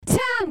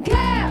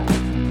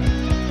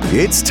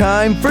It's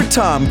time for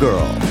Tom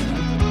Girl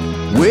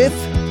with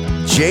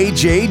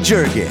JJ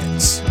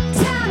Jurgens.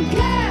 Tom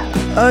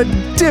Girl. A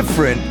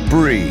different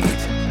breed.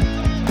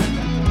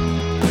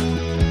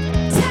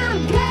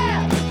 Tom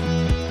Girl.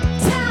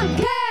 Tom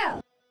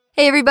Girl.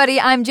 Hey everybody,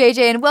 I'm JJ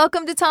and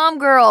welcome to Tom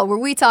Girl, where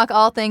we talk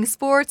all things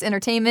sports,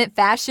 entertainment,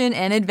 fashion,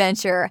 and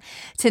adventure.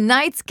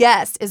 Tonight's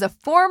guest is a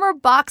former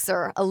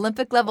boxer,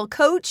 Olympic-level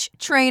coach,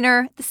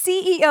 trainer, the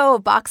CEO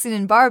of Boxing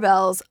and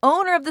Barbells,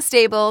 owner of the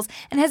stables,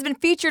 and has been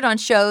featured on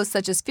shows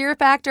such as Fear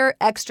Factor,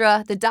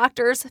 Extra, The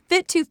Doctors,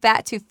 Fit Too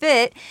Fat Too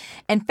Fit,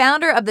 and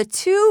founder of the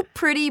Too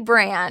Pretty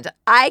brand.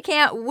 I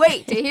can't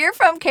wait to hear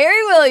from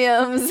Carrie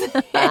Williams.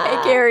 Hey,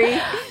 Carrie.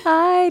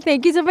 Hi,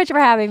 thank you so much for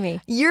having me.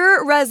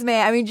 Your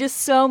resume, just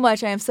so much.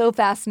 I am so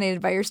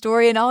fascinated by your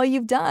story and all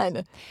you've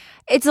done.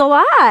 It's a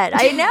lot.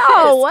 I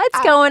know.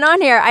 What's going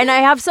on here? And I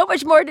have so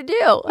much more to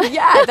do.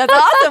 Yeah, that's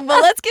awesome.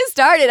 Well, let's get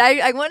started.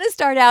 I want to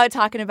start out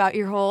talking about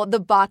the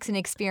boxing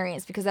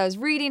experience, because I was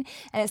reading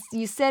and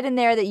you said in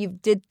there that you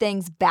did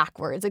things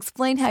backwards.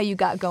 Explain how you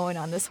got going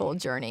on this whole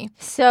journey.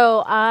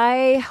 So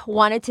I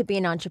wanted to be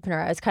an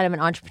entrepreneur. I was kind of an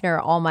entrepreneur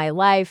all my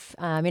life.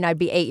 I'd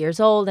be 8 years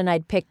old and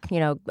I'd pick,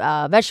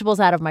 vegetables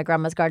out of my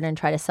grandma's garden and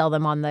try to sell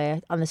them on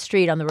the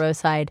street, on the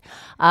roadside.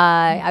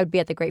 I would be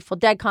at the Grateful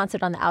Dead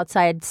concert on the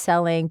outside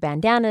selling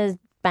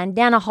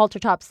bandana halter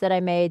tops that I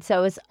made. So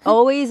it was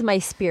always my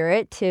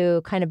spirit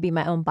to kind of be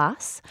my own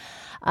boss.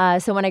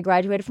 So when I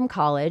graduated from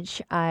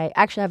college, I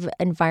actually have an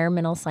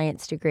environmental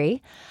science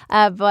degree.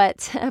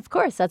 But of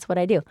course, that's what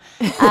I do.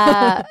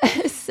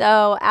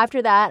 So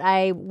after that,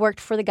 I worked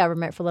for the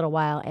government for a little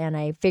while, and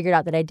I figured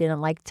out that I didn't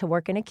like to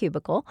work in a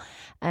cubicle.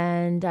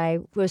 And I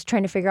was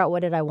trying to figure out, what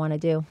did I want to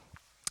do?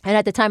 And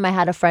at the time, I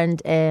had a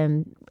friend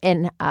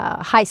in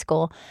high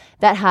school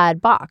that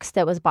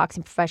was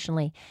boxing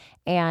professionally,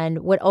 and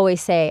would always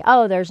say,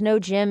 oh, there's no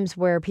gyms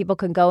where people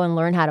can go and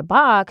learn how to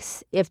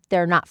box if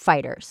they're not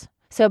fighters.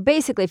 So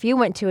basically, if you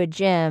went to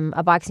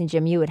a boxing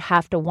gym, you would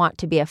have to want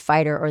to be a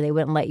fighter or they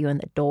wouldn't let you in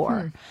the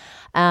door.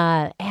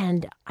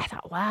 And I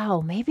thought,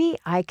 wow, maybe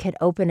I could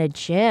open a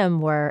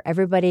gym where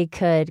everybody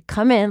could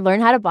come in,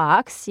 learn how to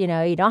box. You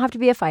don't have to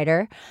be a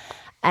fighter.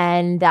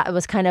 And that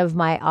was kind of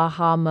my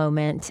aha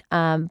moment.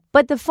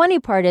 But the funny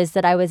part is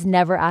that I was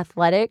never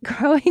athletic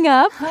growing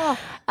up.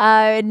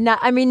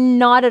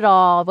 Not at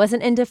all.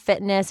 Wasn't into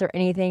fitness or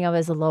anything. I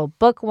was a little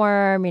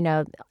bookworm,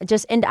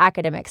 just into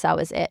academics. That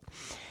was it.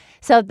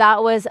 So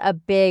that was a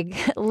big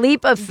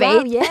leap of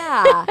faith.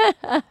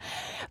 Wow,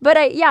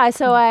 yeah.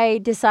 So I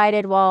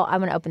decided, well, I'm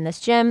going to open this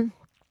gym.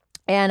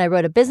 And I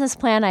wrote a business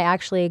plan. I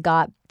actually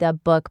got the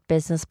book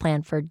Business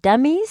Plan for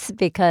Dummies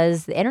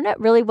because the internet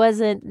really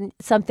wasn't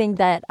something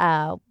that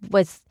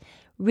was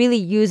really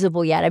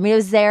usable yet. It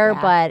was there,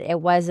 but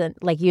it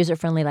wasn't like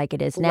user-friendly like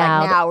it is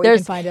now. Like now, where you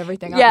can find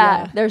everything.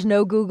 There's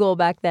no Google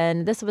back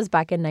then. This was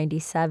back in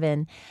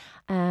 97.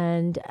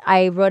 And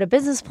I wrote a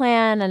business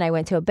plan, and I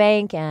went to a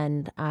bank,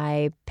 and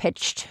I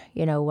pitched,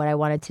 what I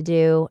wanted to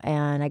do.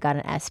 And I got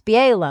an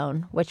SBA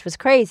loan, which was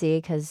crazy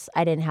because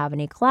I didn't have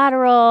any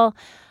collateral.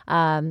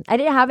 I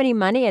didn't have any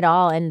money at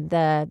all. And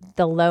the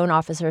loan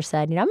officer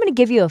said, I'm going to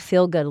give you a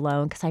feel-good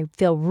loan because I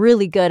feel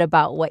really good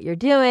about what you're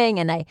doing.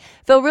 And I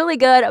feel really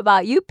good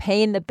about you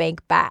paying the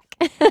bank back.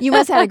 You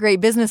must have had a great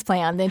business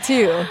plan then,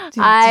 too.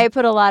 I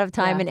put a lot of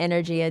time and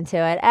energy into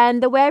it.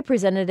 And the way I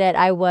presented it,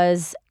 I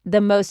was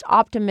the most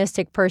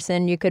optimistic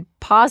person you could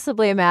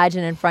possibly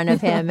imagine in front of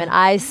him. And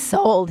I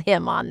sold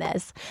him on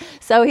this.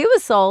 So he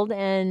was sold.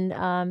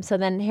 And so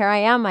then here I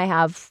am. I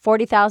have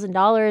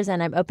 $40,000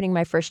 and I'm opening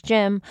my first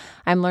gym.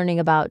 I'm learning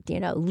about,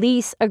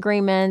 lease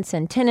agreements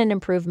and tenant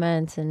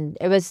improvements. And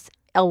it was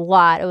a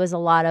lot. It was a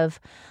lot of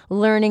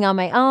learning on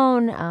my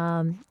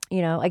own.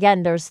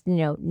 Again, there's,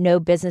 no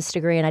business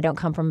degree, and I don't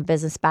come from a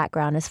business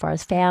background as far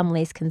as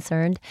family's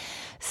concerned.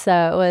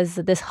 So it was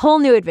this whole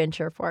new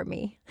adventure for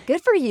me.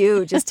 Good for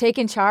you, just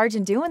taking charge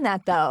and doing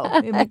that, though.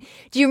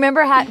 Do you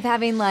remember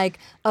having, like,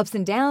 ups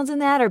and downs in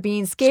that, or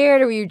being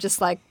scared, or were you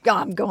just like, oh,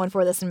 I'm going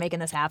for this and making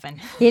this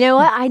happen? You know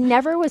what? I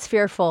never was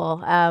fearful,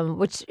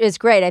 which is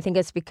great. I think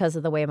it's because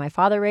of the way my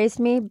father raised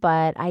me,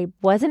 but I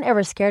wasn't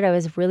ever scared. I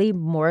was really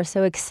more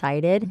so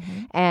excited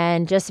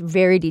and just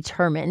very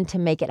determined to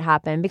make it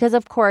happen because,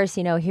 of course,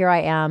 here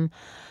I am.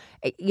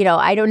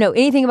 I don't know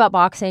anything about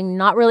boxing,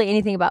 not really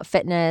anything about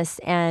fitness,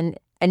 and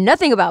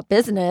nothing about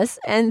business.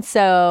 And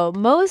so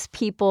most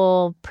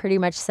people pretty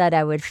much said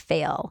I would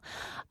fail.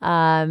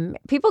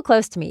 People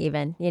close to me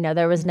even,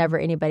 there was never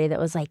anybody that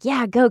was like,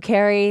 yeah, go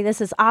Carrie, this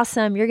is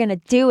awesome. You're going to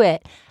do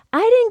it.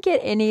 I didn't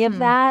get any of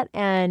that.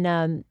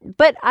 And,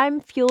 but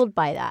I'm fueled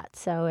by that.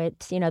 So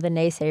it's, the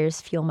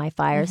naysayers fuel my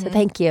fire. So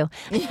thank you.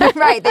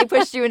 Right. They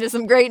pushed you into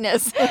some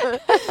greatness.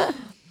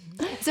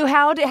 So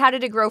how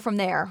did it grow from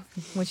there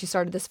once you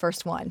started this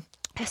first one?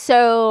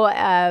 So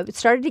it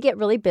started to get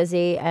really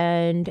busy,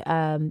 and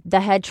the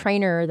head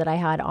trainer that I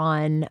had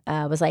on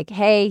was like,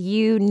 "Hey,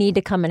 you need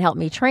to come and help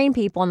me train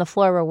people on the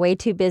floor. We're way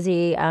too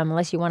busy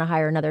unless you want to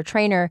hire another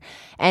trainer."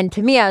 And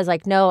to me, I was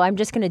like, "No, I'm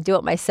just going to do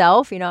it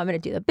myself. I'm going to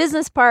do the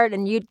business part,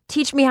 and you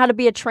teach me how to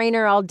be a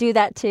trainer. I'll do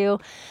that too."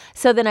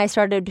 So then I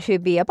started to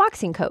be a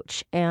boxing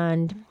coach,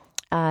 and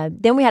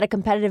then we had a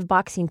competitive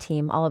boxing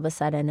team all of a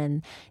sudden.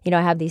 And,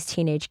 I have these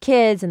teenage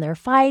kids and they're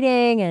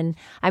fighting and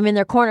I'm in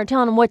their corner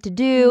telling them what to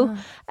do.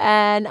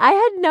 And I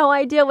had no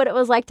idea what it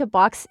was like to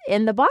box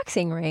in the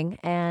boxing ring.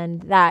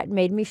 And that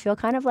made me feel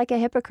kind of like a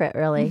hypocrite,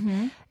 really.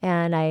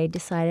 And I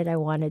decided I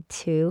wanted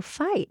to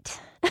fight.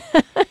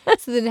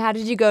 So then how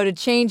did you go to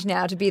change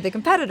now to be the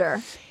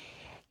competitor?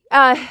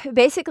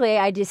 Basically,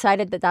 I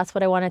decided that that's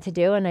what I wanted to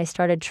do, and I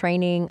started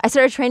training. I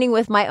started training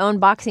with my own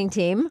boxing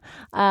team,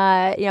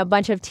 a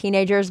bunch of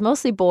teenagers,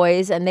 mostly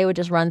boys, and they would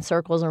just run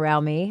circles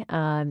around me.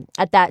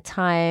 At that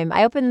time,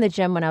 I opened the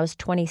gym when I was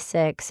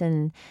 26,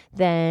 and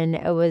then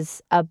it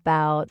was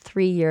about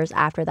 3 years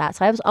after that.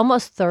 So I was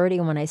almost 30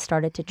 when I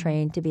started to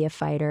train to be a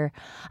fighter.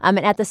 And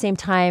at the same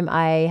time,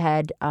 I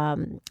had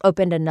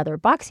opened another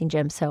boxing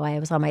gym, so I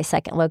was on my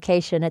second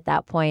location at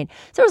that point.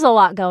 So there was a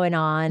lot going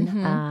on,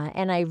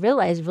 and I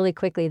realized really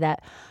quickly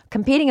that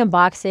competing in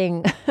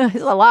boxing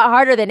is a lot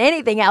harder than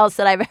anything else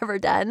that I've ever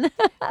done.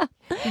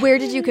 Where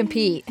did you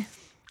compete?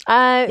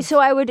 So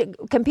I would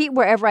compete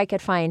wherever I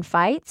could find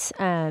fights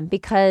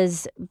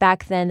because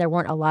back then there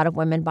weren't a lot of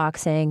women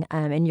boxing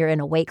and you're in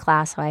a weight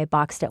class. So I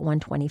boxed at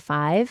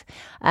 125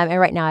 and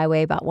right now I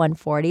weigh about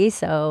 140.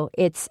 So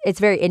it's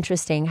very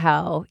interesting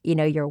how,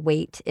 your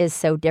weight is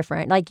so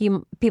different. Like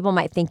people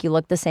might think you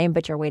look the same,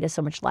 but your weight is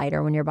so much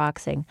lighter when you're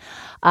boxing.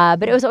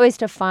 But it was always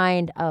to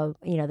find,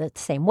 the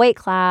same weight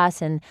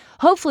class and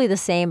hopefully the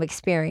same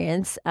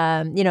experience,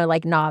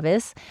 like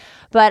novice.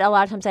 But a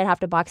lot of times I'd have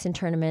to box in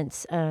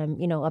tournaments,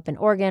 up in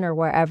Oregon or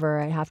wherever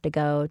I'd have to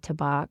go to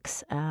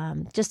box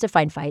just to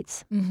find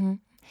fights. Mm-hmm.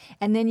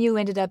 And then you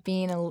ended up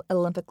being an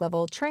Olympic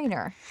level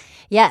trainer.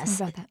 Yes.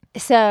 Tell me about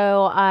that.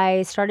 So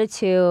I started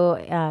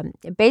to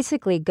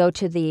basically go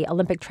to the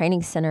Olympic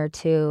Training Center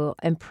to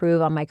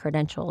improve on my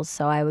credentials.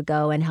 So I would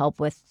go and help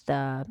with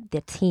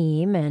the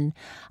team, and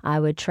I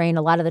would train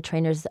a lot of the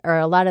trainers or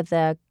a lot of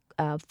the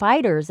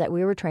fighters that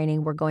we were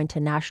training were going to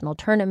national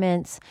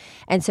tournaments.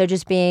 And so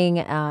just being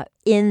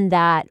in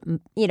that,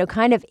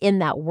 kind of in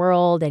that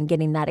world and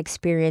getting that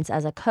experience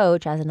as a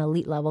coach, as an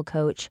elite level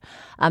coach,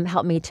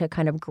 helped me to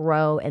kind of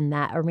grow in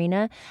that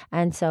arena.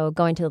 And so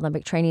going to the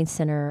Olympic Training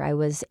Center, I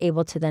was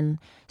able to then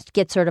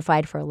get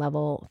certified for a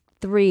level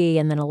 3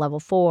 and then a level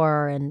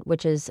 4, and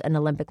which is an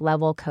Olympic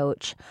level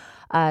coach.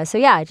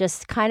 It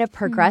just kind of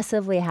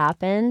progressively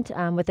happened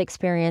with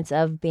experience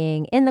of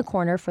being in the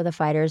corner for the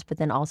fighters, but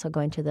then also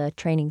going to the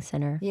training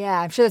center.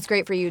 Yeah, I'm sure that's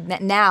great for you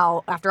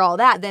now, after all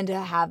that, then to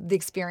have the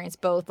experience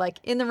both like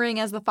in the ring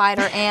as the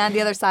fighter and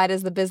the other side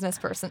as the business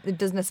person, the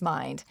business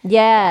mind.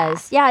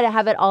 Yes. Yeah, to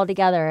have it all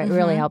together, it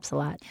really helps a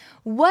lot.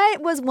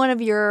 What was one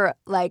of your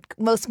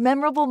most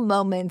memorable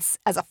moments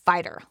as a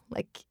fighter?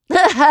 Is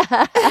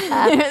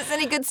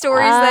any good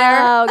stories there?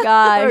 Oh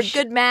gosh. Or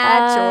a good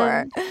match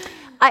or...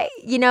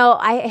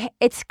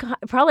 It's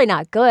probably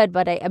not good,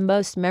 but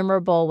most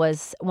memorable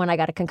was when I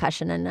got a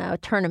concussion in a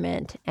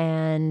tournament,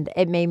 and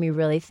it made me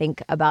really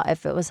think about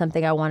if it was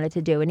something I wanted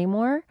to do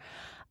anymore.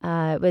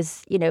 It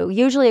was,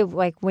 usually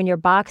like when you're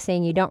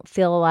boxing, you don't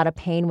feel a lot of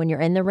pain when you're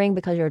in the ring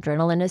because your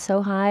adrenaline is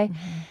so high.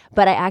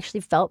 But I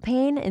actually felt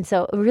pain, and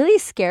so it really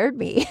scared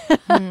me.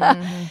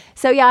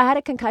 So I had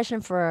a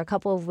concussion for a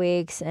couple of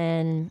weeks,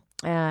 and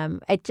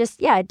it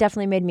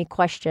definitely made me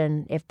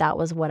question if that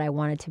was what I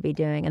wanted to be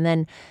doing. And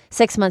then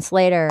 6 months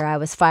later, I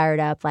was fired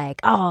up like,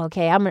 oh,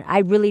 okay, I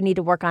really need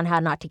to work on how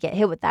not to get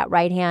hit with that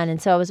right hand.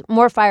 And so I was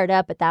more fired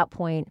up at that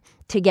point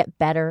to get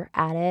better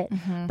at it.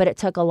 But it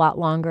took a lot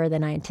longer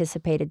than I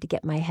anticipated to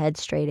get my head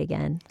straight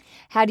again.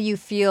 How do you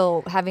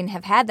feel having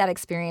had that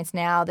experience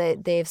now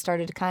that they've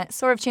started to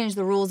sort of change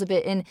the rules a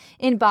bit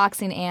in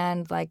boxing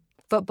and like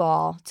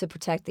football to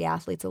protect the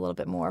athletes a little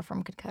bit more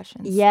from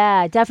concussions?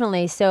 Yeah,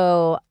 definitely.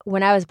 So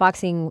when I was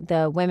boxing,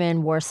 the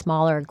women wore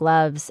smaller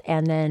gloves,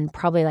 and then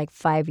probably like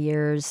 5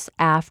 years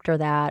after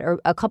that, or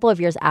a couple of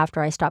years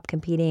after I stopped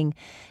competing,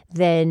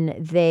 then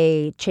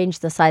they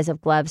changed the size of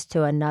gloves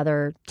to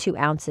another 2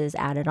 ounces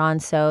added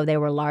on. So they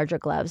were larger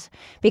gloves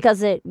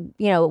because it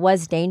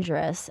was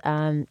dangerous.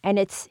 And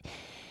it's,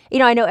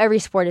 I know every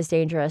sport is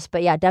dangerous,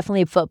 but yeah,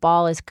 definitely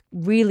football is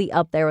really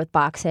up there with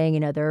boxing.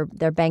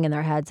 They're banging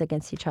their heads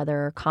against each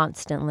other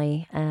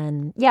constantly.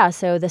 And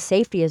so the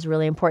safety is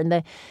really important.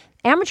 The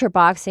amateur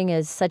boxing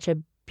is such a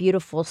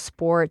beautiful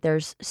sport.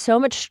 There's so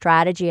much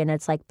strategy, and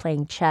it's like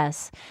playing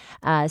chess.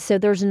 So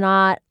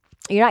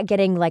you're not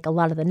getting like a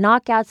lot of the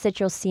knockouts that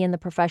you'll see in the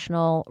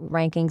professional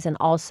rankings, and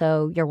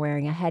also you're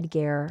wearing a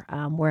headgear,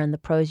 where in the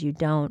pros you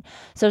don't.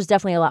 So there's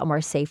definitely a lot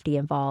more safety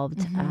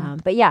involved.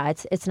 But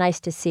it's nice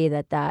to see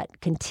that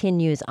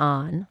continues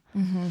on.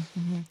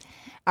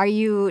 Are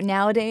you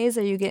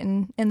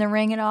getting in the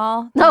ring at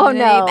all? Oh,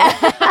 no.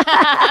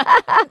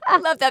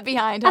 Left that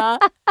behind, huh?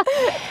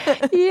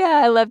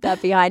 Yeah, I left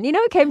that behind.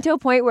 It came to a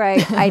point where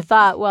I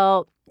thought,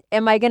 well,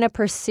 am I going to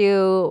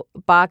pursue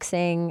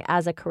boxing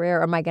as a career,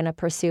 or am I going to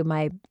pursue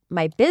my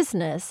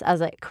business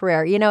as a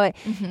career?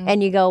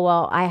 And you go,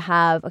 well,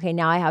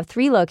 now I have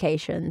 3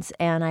 locations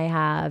and I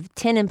have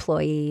 10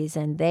 employees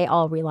and they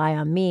all rely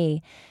on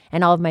me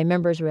and all of my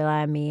members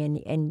rely on me.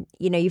 And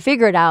you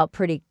figure it out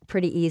pretty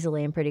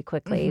easily and pretty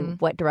quickly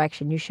what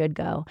direction you should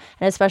go.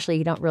 And especially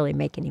you don't really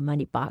make any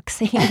money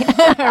boxing.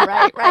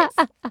 Right.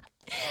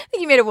 I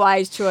think you made a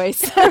wise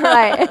choice.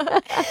 Right.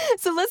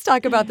 So let's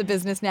talk about the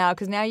business now,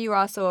 because now you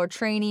also are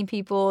training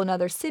people in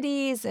other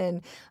cities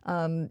and,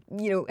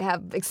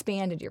 have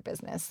expanded your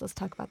business. Let's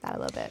talk about that a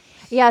little bit.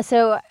 Yeah.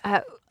 So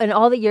in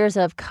all the years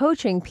of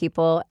coaching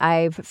people,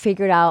 I've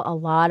figured out a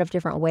lot of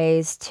different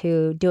ways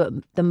to do it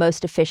the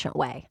most efficient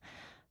way.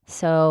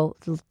 So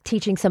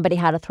teaching somebody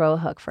how to throw a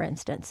hook, for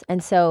instance.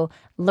 And so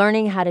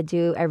learning how to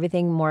do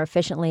everything more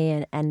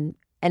efficiently and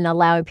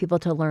allowing people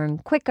to learn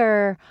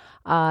quicker.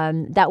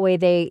 That way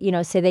they,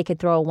 say they could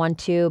throw a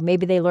 1-2.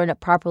 Maybe they learn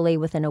it properly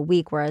within a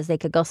week, whereas they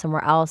could go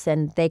somewhere else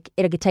and it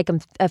could take them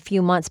a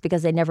few months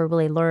because they never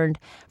really learned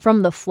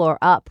from the floor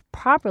up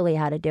properly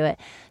how to do it.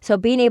 So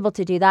being able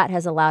to do that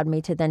has allowed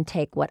me to then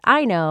take what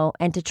I know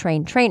and to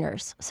train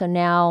trainers. So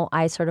now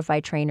I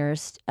certify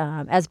trainers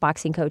as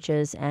boxing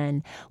coaches,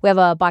 and we have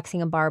a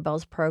boxing and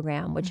barbells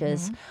program, which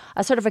is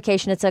a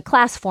certification. It's a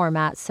class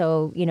format.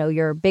 So,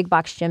 your big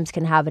box gyms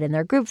can have it in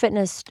their group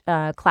fitness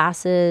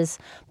classes,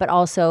 but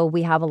also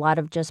we have a lot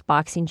of just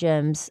boxing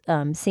gyms,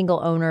 single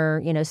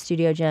owner,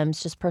 studio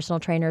gyms, just personal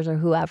trainers or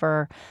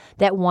whoever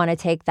that want to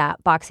take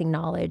that boxing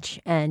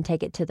knowledge and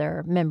take it to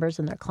their members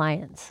and their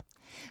clients.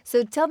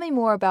 So tell me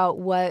more about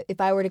what, if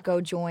I were to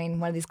go join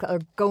one of these or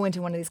go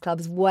into one of these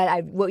clubs,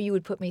 what you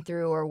would put me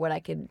through, or what I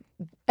could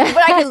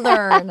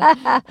learn.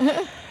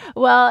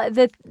 Well,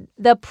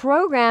 the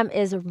program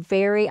is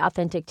very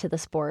authentic to the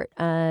sport.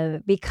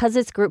 Because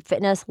it's group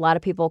fitness, a lot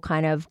of people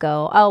kind of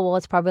go, oh, well,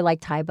 it's probably like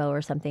Taebo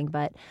or something.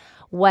 But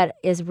what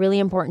is really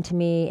important to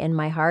me in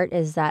my heart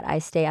is that I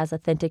stay as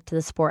authentic to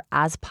the sport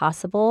as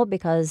possible,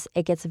 because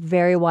it gets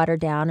very watered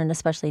down. And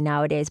especially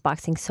nowadays,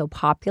 boxing's so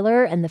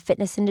popular in the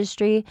fitness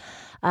industry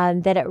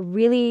that it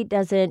really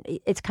doesn't,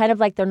 it's kind of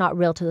like they're not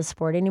real to the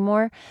sport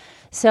anymore.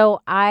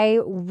 So I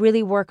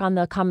really work on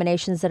the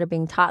combinations that are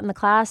being taught in the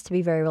class to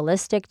be very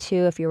realistic to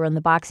if you were in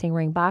the boxing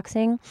ring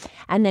boxing,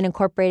 and then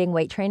incorporating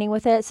weight training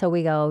with it. So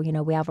we go,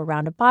 we have a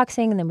round of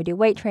boxing and then we do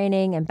weight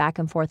training and back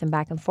and forth and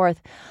back and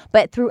forth.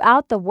 But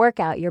throughout the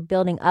workout, you're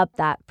building up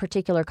that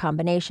particular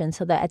combination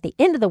so that at the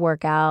end of the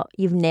workout,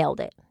 you've nailed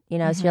it.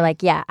 So you're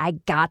like, yeah, I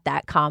got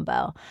that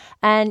combo.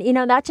 And,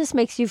 that just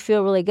makes you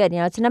feel really good.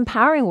 It's an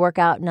empowering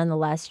workout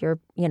nonetheless. You're,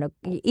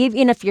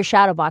 even if you're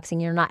shadow boxing,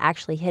 you're not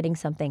actually hitting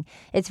something.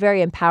 It's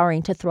very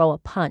empowering to throw a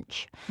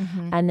punch.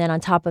 And then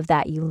on top of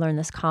that, you learn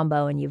this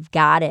combo and you've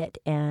got it.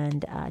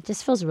 And it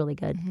just feels really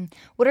good.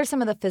 What are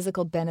some of the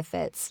physical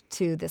benefits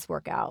to this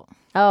workout?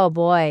 Oh,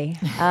 boy.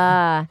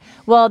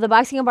 Well, the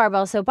boxing and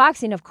barbell. So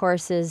boxing, of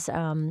course, is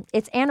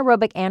it's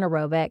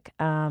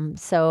anaerobic.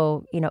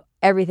 So,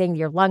 everything,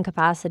 your lung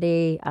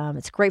capacity.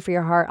 It's great for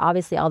your heart,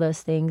 obviously, all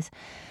those things.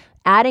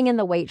 Adding in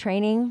the weight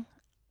training,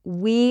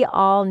 we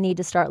all need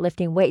to start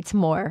lifting weights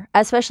more,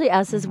 especially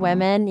us as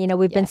women.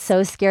 We've been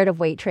so scared of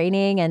weight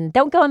training and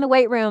don't go in the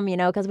weight room,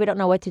 because we don't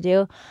know what to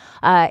do.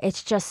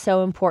 It's just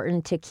so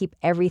important to keep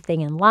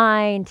everything in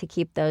line, to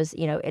keep those,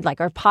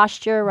 like our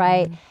posture,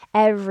 right?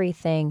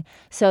 Everything.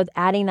 So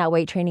adding that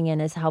weight training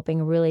in is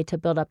helping really to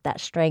build up that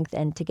strength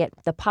and to get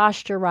the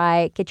posture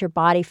right, get your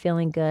body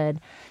feeling good.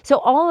 So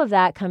all of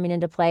that coming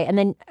into play. And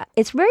then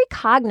it's very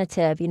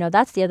cognitive.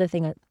 That's the other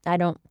thing that I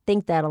don't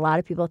think that a lot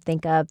of people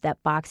think of,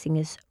 that boxing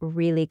is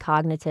really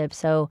cognitive.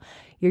 So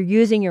you're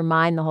using your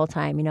mind the whole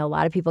time. A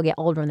lot of people get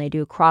older and they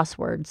do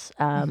crosswords,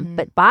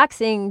 but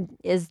boxing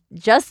is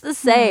just the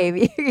same.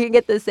 You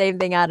get the same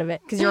thing out of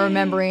it because you're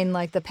remembering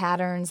like the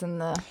patterns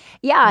and the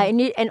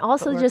and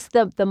also footwork. Just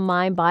the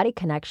mind-body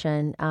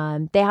connection.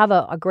 They have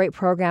a great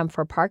program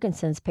for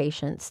Parkinson's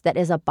patients that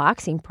is a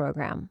boxing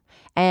program.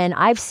 And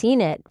I've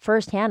seen it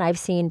firsthand. I've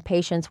seen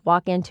patients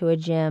walk into a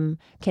gym,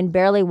 can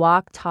barely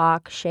walk,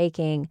 talk,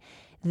 shaking.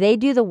 They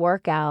do the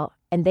workout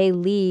and they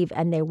leave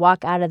and they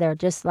walk out of there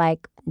just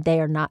like they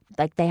are not,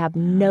 like they have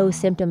no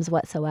symptoms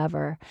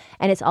whatsoever.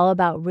 And it's all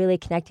about really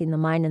connecting the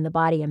mind and the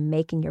body and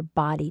making your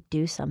body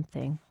do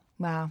something.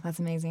 Wow, that's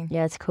amazing.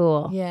 Yeah, it's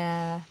cool.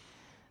 Yeah.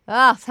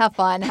 Oh, have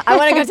fun. I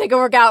want to go take a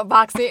workout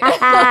boxing. You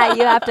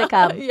have to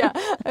come. Yeah,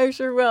 I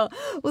sure will.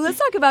 Well, let's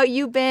talk about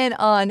you've been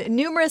on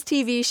numerous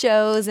TV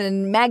shows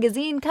and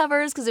magazine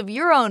covers because of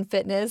your own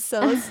fitness.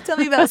 So tell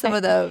me about some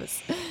of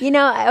those.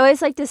 I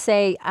always like to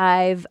say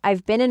I've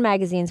been in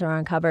magazines or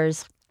on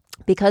covers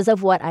because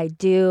of what I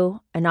do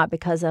and not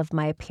because of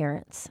my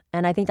appearance.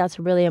 And I think that's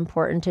really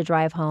important to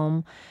drive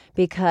home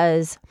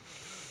because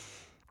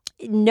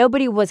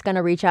nobody was going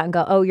to reach out and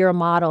go, oh, you're a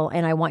model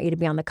and I want you to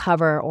be on the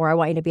cover, or I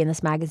want you to be in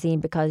this magazine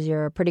because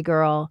you're a pretty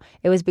girl.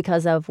 It was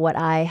because of what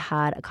I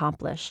had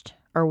accomplished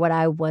or what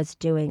I was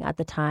doing at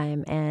the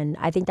time. And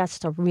I think that's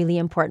just a really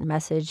important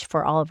message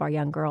for all of our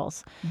young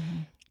girls.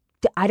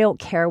 I don't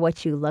care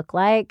what you look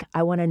like.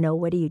 I want to know,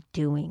 what are you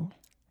doing?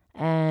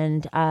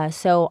 And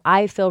so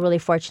I feel really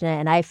fortunate,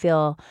 and I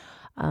feel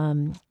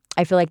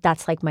like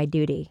that's like my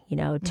duty,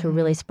 to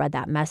really spread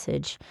that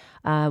message,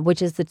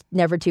 which is the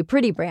Never Too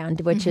Pretty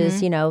brand, which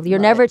is, you're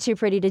never too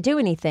pretty to do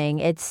anything.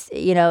 It's,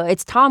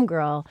 it's Tom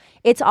Girl.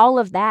 It's all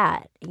of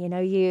that.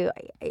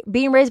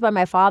 Being raised by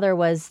my father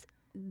was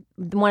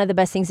one of the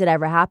best things that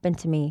ever happened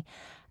to me.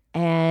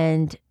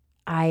 And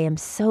I am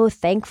so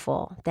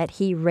thankful that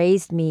he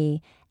raised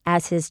me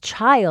as his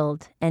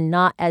child and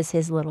not as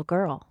his little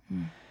girl.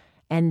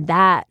 And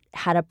that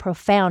had a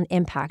profound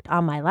impact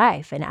on my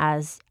life, and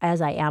as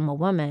I am a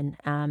woman,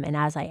 and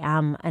as I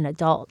am an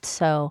adult.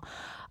 So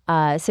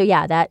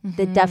yeah, that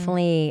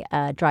definitely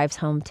drives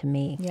home to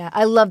me. Yeah,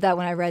 I love that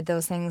when I read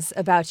those things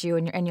about you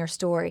and your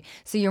story.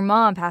 So your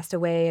mom passed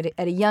away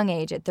at a young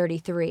age, at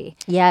 33.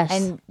 Yes.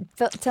 And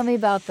tell me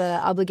about the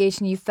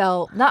obligation you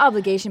felt, not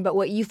obligation, but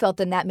what you felt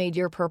then that made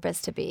your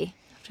purpose to be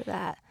after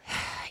that.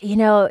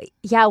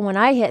 Yeah, when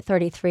I hit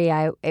 33,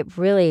 it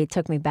really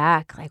took me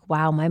back. Like,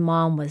 wow, my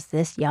mom was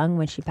this young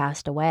when she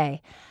passed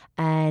away.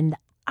 And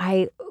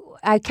I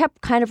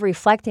kept kind of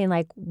reflecting,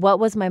 like, what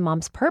was my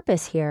mom's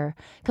purpose here?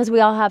 Because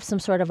we all have some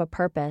sort of a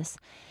purpose.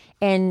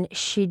 And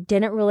she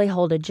didn't really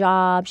hold a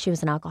job. She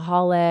was an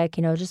alcoholic,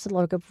 just a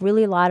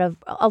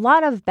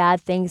lot of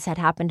bad things had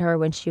happened to her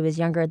when she was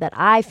younger that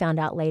I found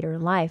out later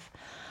in life.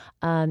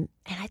 And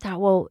I thought,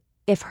 well,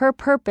 if her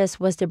purpose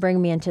was to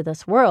bring me into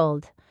this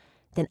world,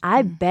 then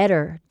I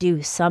better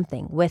do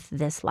something with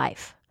this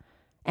life,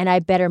 and I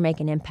better make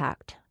an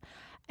impact.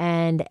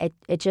 And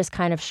it just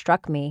kind of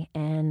struck me.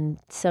 And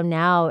so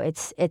now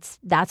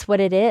that's what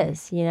it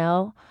is,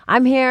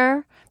 I'm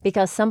here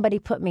because somebody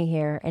put me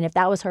here. And if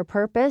that was her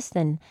purpose,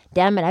 then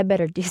damn it, I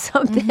better do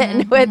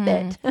something with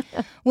it.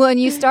 Well,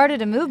 and you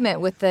started a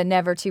movement with the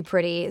Never Too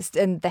Pretty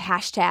and the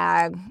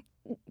hashtag.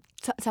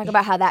 Talk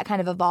about how that kind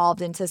of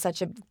evolved into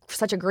such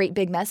a great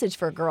big message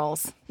for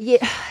girls. Yeah,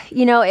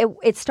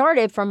 it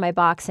started from my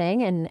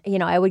boxing, and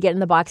I would get in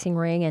the boxing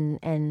ring,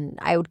 and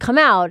I would come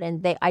out,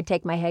 and I'd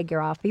take my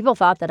headgear off. People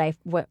thought that I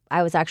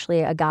was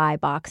actually a guy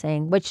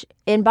boxing, which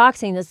in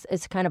boxing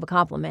is kind of a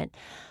compliment.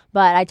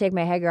 But I take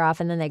my headgear off,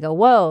 and then they go,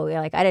 "Whoa!"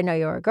 Like, I didn't know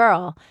you were a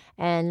girl.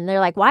 And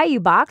they're like, "Why are you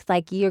boxed?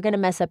 Like, you're gonna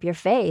mess up your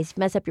face,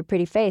 mess up your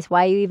pretty face.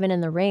 Why are you even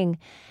in the ring?"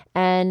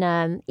 And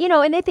and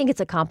they think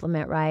it's a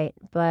compliment, right?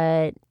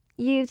 But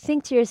you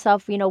think to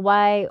yourself,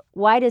 why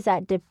does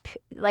that,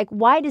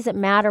 why does it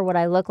matter what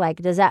I look like?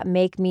 Does that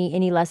make me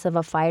any less of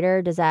a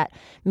fighter? Does that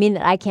mean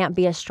that I can't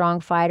be a strong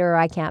fighter, or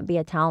I can't be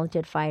a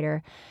talented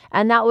fighter?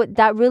 And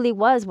that really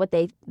was what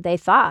they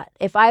thought.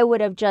 If I would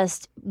have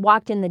just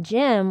walked in the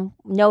gym,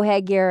 no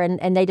headgear,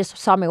 and they just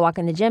saw me walk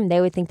in the gym,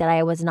 they would think that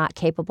I was not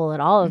capable at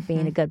all of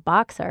being a good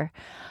boxer.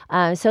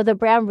 So the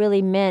brand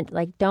really meant,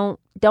 like, don't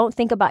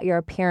think about your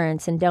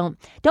appearance, and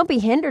don't be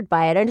hindered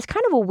by it. And it's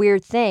kind of a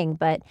weird thing,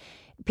 but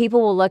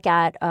people will look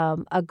at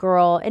a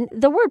girl, and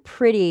the word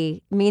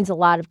pretty means a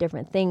lot of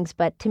different things,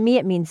 but to me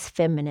it means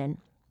feminine.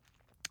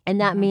 And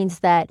that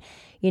means that,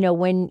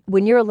 when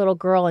you're a little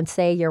girl and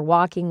say you're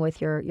walking with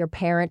your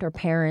parent or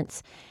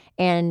parents,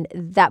 and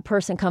that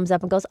person comes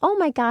up and goes, "Oh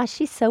my gosh,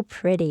 she's so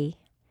pretty,"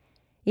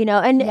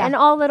 and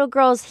all little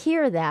girls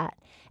hear that.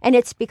 And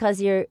it's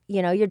because you're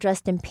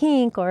dressed in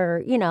pink,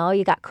 or,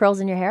 you got curls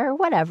in your hair or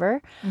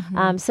whatever.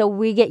 So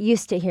we get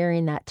used to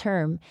hearing that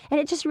term. And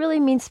it just really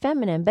means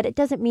feminine. But it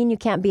doesn't mean you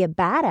can't be a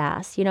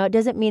badass. It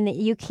doesn't mean that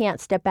you can't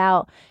step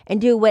out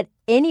and do what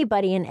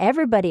anybody and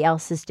everybody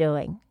else is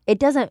doing. It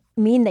doesn't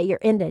mean that you're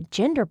in a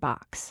gender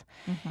box.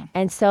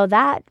 And so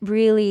that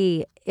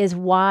really is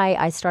why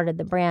I started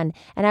the brand.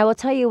 And I will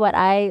tell you what,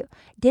 I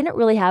didn't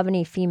really have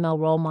any female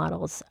role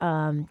models.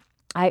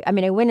 I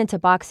mean, I went into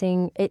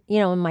boxing,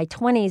 in my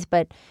 20s,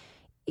 but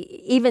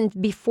even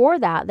before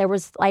that,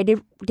 I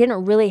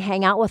didn't really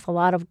hang out with a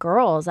lot of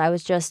girls. I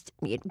was just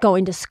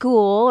going to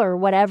school or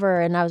whatever,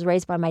 and I was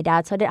raised by my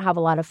dad, so I didn't have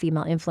a lot of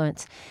female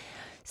influence.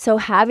 So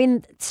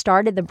having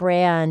started the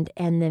brand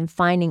and then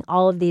finding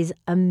all of these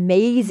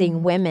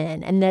amazing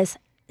women, and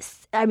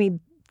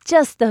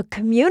just the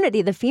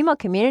community, the female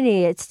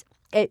community,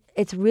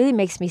 it really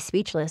makes me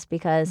speechless,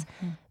 because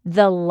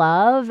the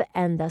love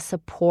and the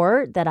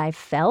support that I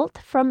felt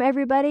from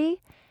everybody,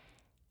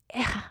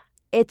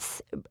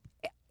 it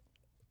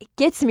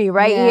gets me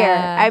right here.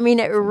 I mean,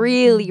 it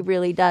really,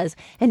 really does.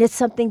 And it's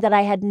something that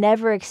I had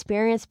never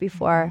experienced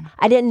before.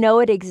 I didn't know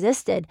it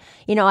existed.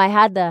 I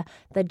had the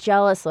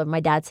jealous, my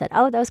dad said,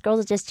 "Oh, those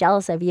girls are just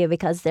jealous of you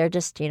because they're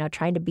just,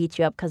 trying to beat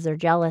you up because they're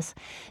jealous."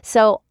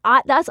 So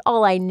that's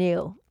all I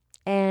knew.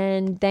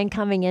 And then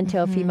coming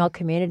into a female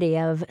community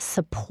of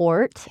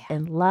support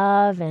and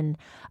love, and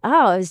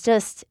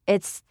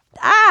it's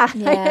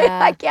Yeah.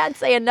 I can't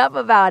say enough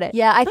about it.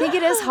 Yeah, I think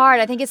it is hard.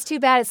 I think it's too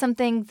bad. It's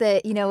something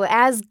that,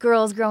 as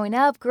girls growing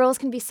up, girls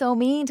can be so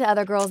mean to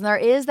other girls. And there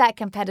is that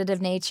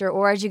competitive nature,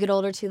 or as you get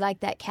older, too,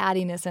 like that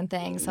cattiness and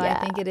things. So I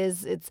think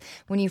it's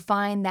when you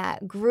find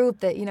that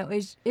group that,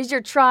 is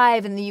your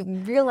tribe, and you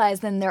realize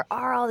then there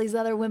are all these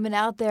other women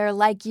out there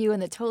like you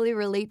and that totally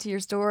relate to your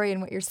story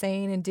and what you're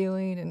saying and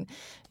doing. And,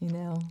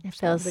 It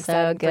feels so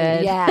exciting for you.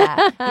 good.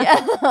 Yeah.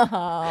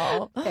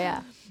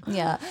 Yeah.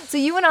 Yeah. So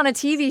you went on a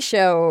TV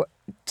show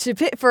to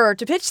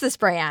pitch this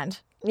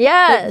brand.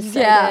 Yes,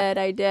 Yeah.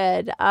 I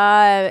did.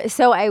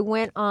 So I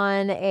went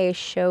on a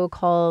show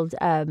called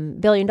 $1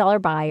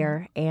 Billion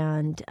Buyer,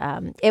 and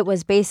it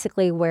was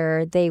basically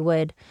where they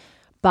would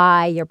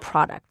buy your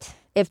product.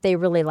 If they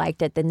really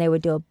liked it, then they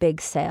would do a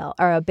big sale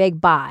or a big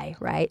buy,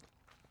 right?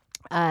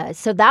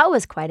 So that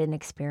was quite an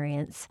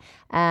experience.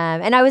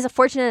 And I was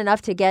fortunate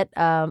enough to get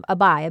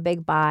a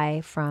big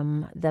buy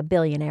from the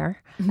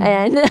billionaire.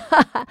 And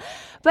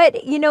but,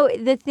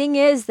 the thing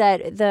is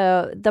that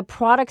the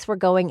products were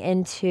going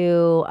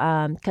into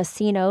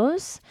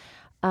casinos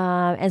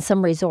and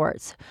some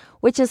resorts,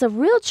 which is a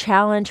real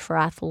challenge for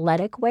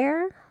athletic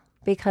wear.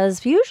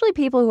 Because usually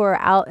people who are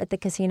out at the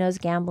casinos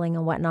gambling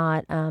and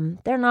whatnot,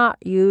 they're not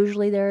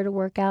usually there to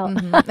work out.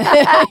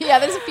 Yeah,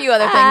 there's a few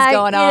other things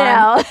going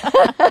on.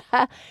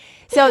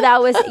 So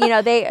that was,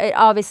 it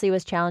obviously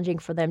was challenging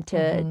for them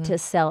to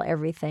sell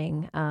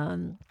everything.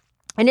 And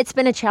it's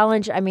been a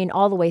challenge,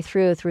 all the way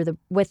through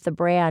with the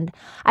brand.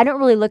 I don't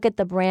really look at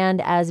the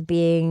brand as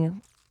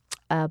being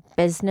a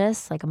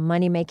business, like a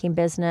money-making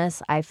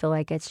business. I feel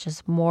like it's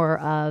just more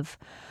of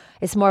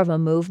a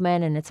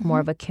movement, and it's more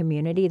of a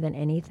community than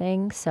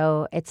anything.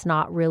 So it's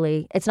not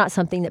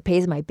something that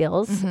pays my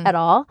bills at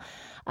all.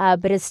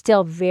 But it's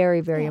still very,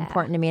 very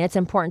important to me. And it's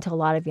important to a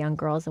lot of young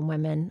girls and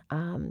women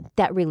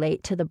that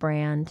relate to the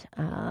brand.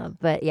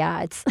 But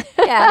yeah, it's...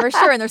 Yeah, for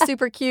sure. And they're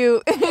super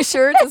cute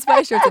shirts and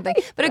sweatshirts and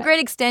things. But a great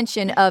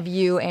extension of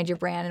you and your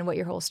brand and what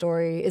your whole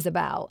story is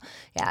about.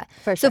 Yeah.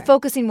 For sure. So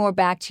focusing more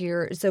back to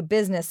your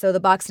business. So the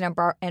boxing and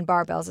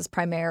barbells is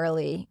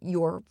primarily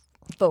your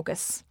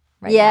focus.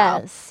 Right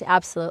yes,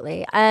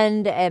 absolutely.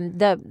 And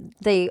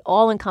the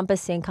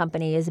all-encompassing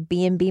company is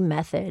B&B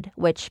Method,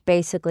 which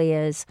basically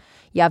is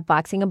you have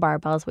boxing and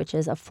barbells, which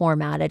is a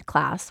formatted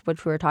class,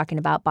 which we were talking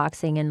about,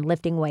 boxing and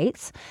lifting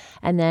weights.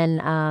 And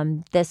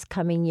then this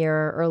coming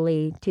year,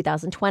 early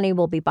 2020,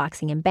 will be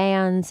boxing and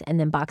bands, and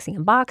then boxing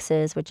and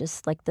boxes, which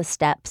is like the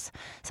steps.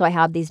 So I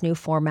have these new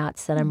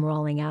formats that I'm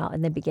rolling out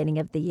in the beginning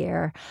of the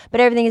year. But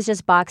everything is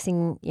just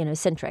boxing,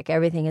 centric.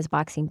 Everything is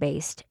boxing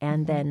based,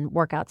 and then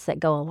workouts that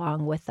go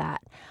along with that.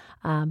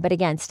 But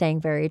again,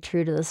 staying very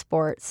true to the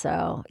sport.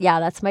 So yeah,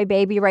 that's my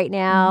baby right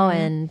now.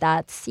 And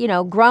that's,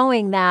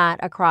 growing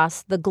that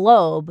across the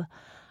globe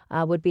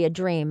would be a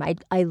dream.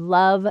 I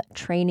love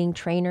training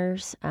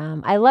trainers.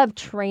 I love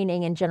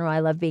training in general. I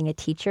love being a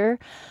teacher.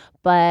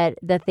 But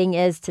the thing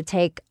is to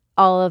take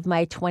all of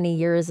my 20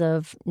 years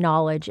of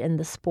knowledge in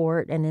the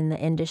sport and in the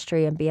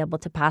industry and be able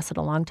to pass it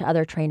along to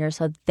other trainers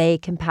so they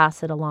can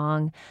pass it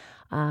along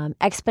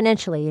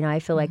exponentially. I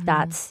feel like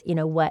that's,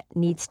 what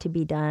needs to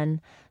be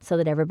done so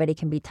that everybody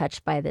can be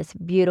touched by this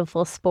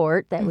beautiful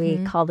sport that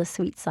we call the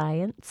sweet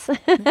science.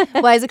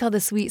 Why is it called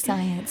the sweet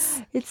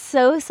science? It's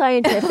so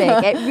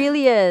scientific. It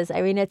really is.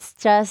 It's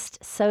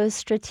just so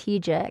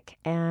strategic.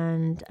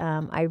 And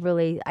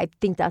I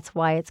think that's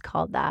why it's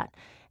called that.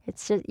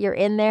 It's just you're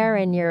in there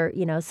and you're,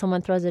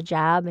 someone throws a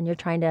jab and you're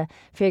trying to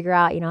figure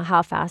out,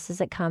 how fast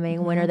is it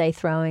coming? When are they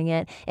throwing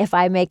it? If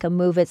I make a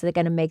move, is it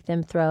going to make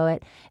them throw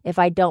it? If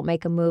I don't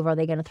make a move, are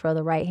they going to throw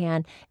the right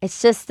hand? It's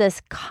just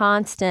this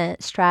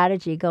constant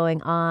strategy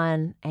going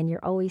on, and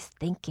you're always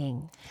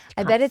thinking.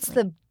 I bet it's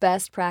the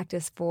best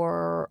practice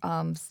for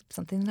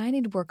something that I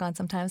need to work on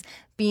sometimes,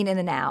 being in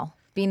the now.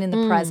 Being in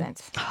the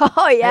present.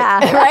 Oh, yeah.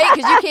 Right?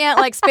 Because you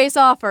can't space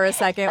off for a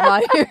second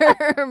while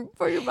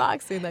you're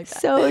boxing like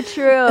that. So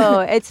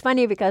true. It's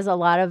funny because a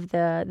lot of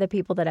the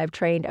people that I've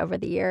trained over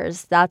the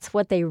years, that's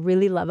what they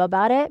really love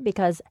about it,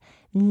 because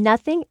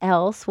nothing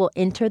else will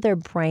enter their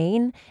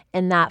brain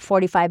in that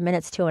 45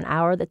 minutes to an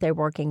hour that they're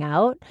working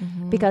out,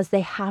 because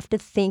they have to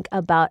think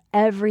about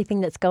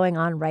everything that's going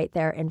on right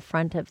there in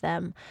front of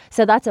them.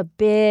 So that's a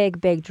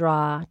big, big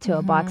draw to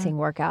a boxing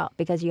workout,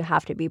 because you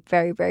have to be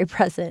very, very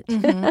present.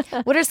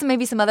 What are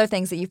maybe some other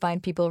things that you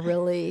find people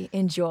really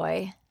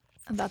enjoy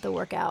about the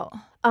workout?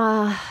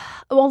 Well,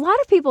 a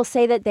lot of people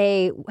say that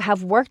they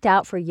have worked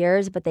out for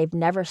years, but they've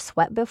never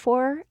sweat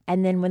before.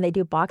 And then when they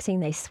do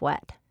boxing, they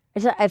sweat.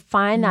 I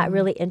find that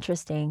really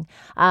interesting.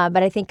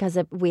 But I think because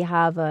we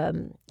have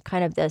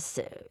kind of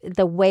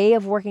the way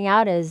of working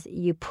out is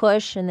you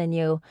push and then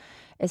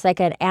it's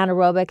like an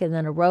anaerobic and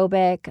then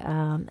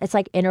aerobic. It's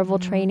like interval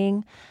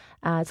training.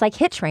 It's like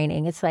HIIT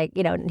training. It's like,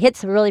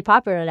 HIIT's really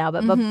popular now,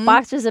 but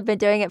boxers have been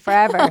doing it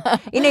forever.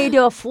 You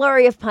do a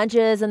flurry of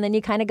punches and then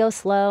you kind of go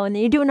slow and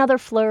then you do another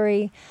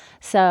flurry.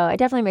 So it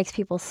definitely makes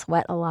people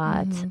sweat a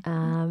lot.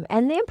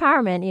 And the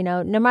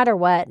empowerment, no matter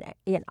what,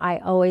 I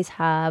always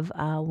have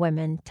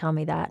women tell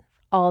me that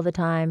all the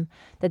time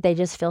that they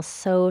just feel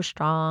so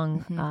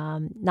strong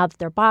now that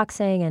they're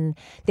boxing, and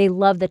they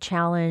love the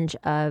challenge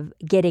of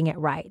getting it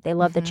right. They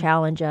love the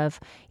challenge of,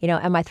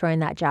 am I throwing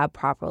that jab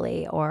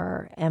properly,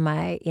 or am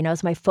I,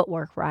 is my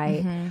footwork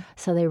right?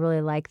 So they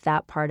really like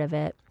that part of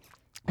it.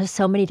 There's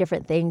so many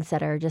different things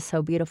that are just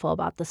so beautiful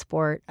about the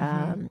sport.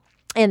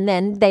 And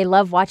then they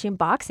love watching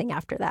boxing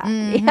after that.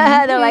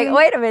 Yeah, they're like,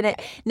 wait a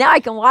minute, now I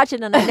can watch it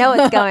and I know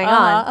what's going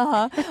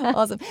on.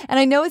 Awesome. And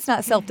I know it's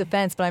not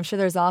self-defense, but I'm sure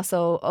there's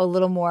also a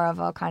little more of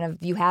a kind of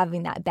you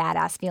having that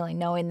badass feeling,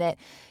 knowing that,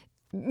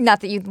 not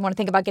that you want to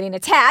think about getting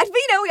attacked,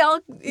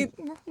 but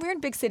we're in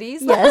big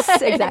cities.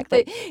 Yes,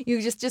 exactly. You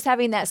just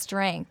having that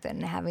strength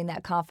and having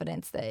that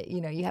confidence that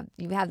you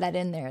have that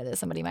in there that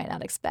somebody might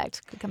not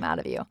expect could come out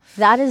of you.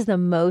 That is the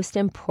most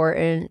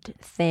important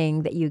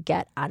thing that you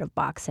get out of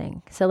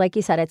boxing. So like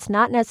you said, it's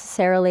not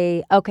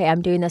necessarily, okay,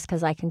 I'm doing this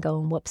because I can go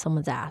and whoop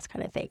someone's ass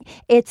kind of thing.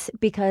 It's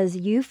because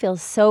you feel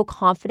so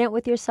confident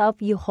with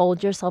yourself, you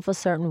hold yourself a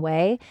certain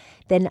way,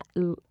 then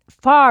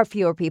far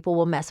fewer people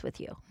will mess with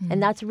you.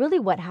 And that's really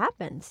what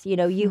happens.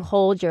 You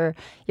hold your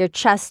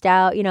chest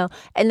out,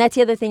 and that's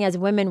the other thing. As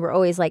women, we're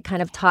always like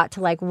kind of taught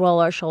to like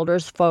roll our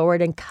shoulders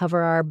forward and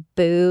cover our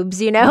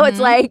boobs, it's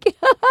like,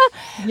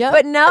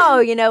 but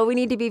no, we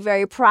need to be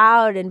very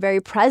proud and very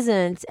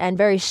present and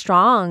very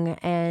strong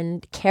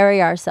and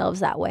carry ourselves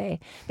that way,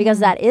 because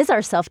that is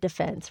our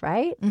self-defense,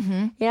 right?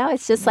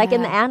 It's just like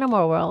in the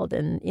animal world,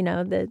 and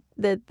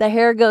the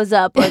hair goes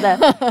up or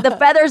the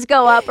feathers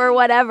go up or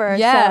whatever.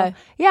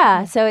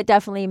 So it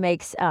definitely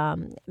makes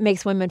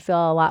women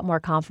feel a lot more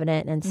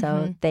confident, and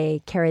so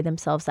they carry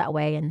themselves that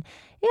way, and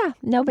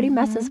nobody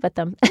messes with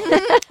them.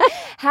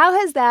 How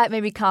has that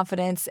maybe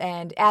confidence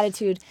and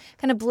attitude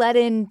kind of bled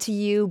into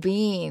you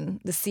being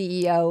the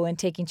CEO and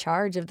taking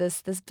charge of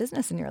this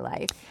business in your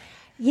life?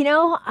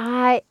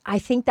 I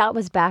think that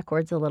was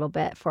backwards a little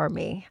bit for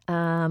me.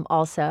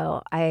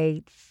 Also,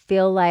 I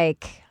feel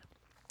like,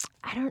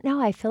 I don't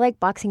know, I feel like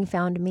boxing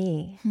found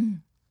me.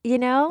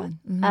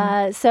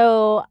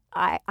 So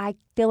I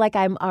feel like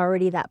I'm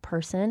already that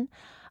person.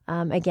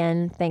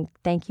 Again,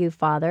 thank you,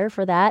 Father,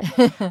 for that.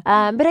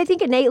 But I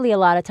think innately a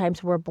lot of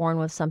times we're born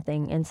with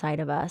something inside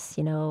of us.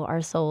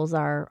 Our souls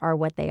are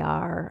what they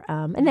are.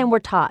 And then we're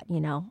taught,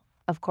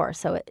 of course.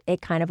 So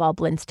it kind of all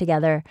blends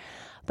together.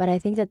 But I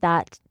think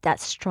that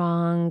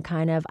strong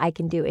kind of I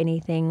can do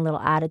anything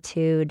little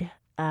attitude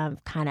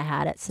kind of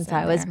had it since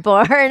I was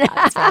born.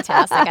 That's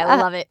fantastic. I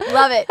love it.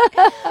 Love it.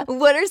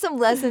 What are some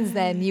lessons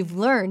then you've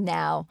learned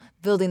now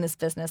building this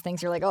business?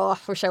 Things you're like, oh, I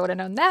wish I would have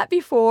known that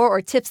before,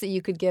 or tips that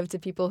you could give to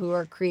people who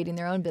are creating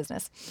their own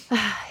business?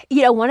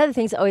 One of the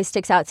things that always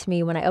sticks out to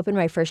me when I opened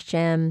my first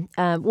gym,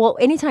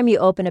 anytime you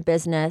open a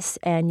business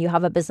and you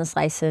have a business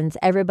license,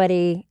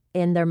 everybody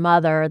in their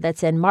mother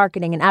that's in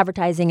marketing and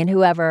advertising and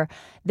whoever,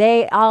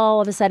 they all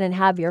of a sudden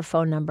have your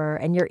phone number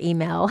and your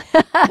email.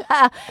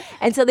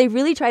 And so they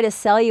really try to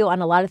sell you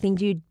on a lot of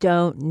things you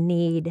don't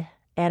need.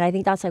 And I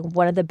think that's like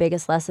one of the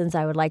biggest lessons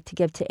I would like to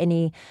give to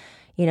any,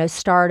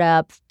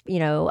 startup,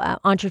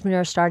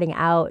 entrepreneur starting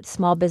out,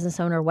 small business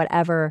owner,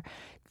 whatever.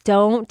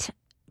 Don't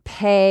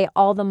pay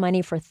all the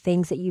money for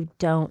things that you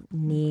don't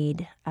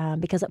need,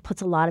 because it puts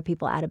a lot of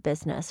people out of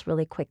business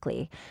really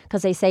quickly.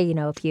 Because they say,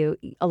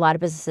 a lot of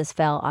businesses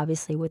fail,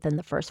 obviously, within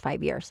the first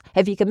 5 years.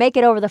 If you can make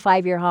it over the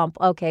 5-year hump,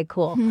 okay,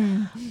 cool.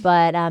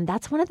 But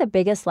that's one of the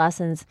biggest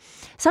lessons.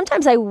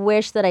 Sometimes I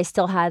wish that I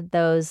still had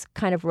those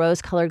kind of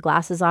rose-colored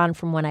glasses on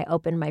from when I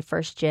opened my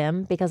first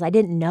gym, because I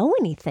didn't know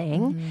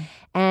anything.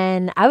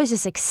 And I was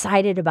just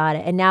excited about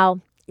it. And now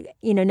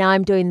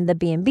I'm doing the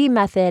B&B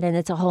method, and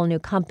it's a whole new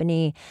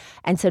company.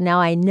 And so now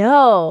I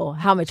know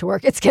how much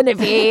work it's going to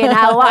be and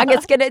how long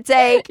it's going to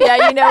take.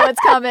 Yeah, you know what's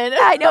coming.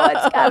 I know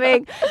what's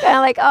coming. And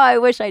I'm like, oh, I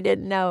wish I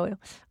didn't know.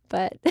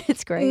 But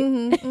it's great.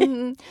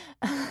 Any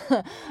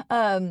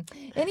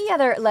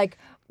other, I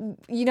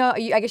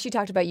guess you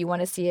talked about you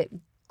want to see it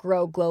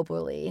grow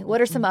globally.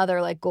 What are some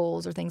other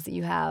goals or things that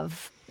you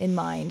have in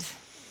mind?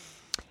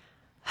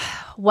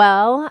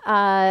 Well,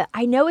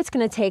 I know it's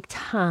going to take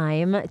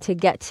time to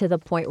get to the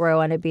point where I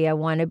want to be. I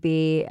want it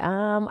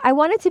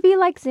to be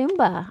like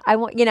Zumba. I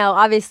want,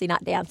 obviously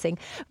not dancing,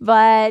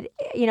 but,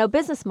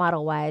 business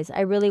model wise,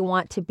 I really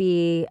want to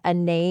be a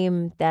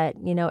name that,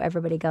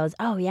 everybody goes,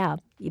 oh yeah,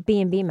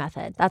 B&B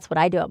method. That's what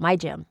I do at my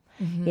gym.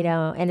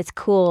 And it's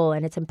cool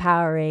and it's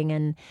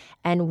empowering,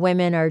 and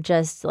women are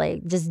just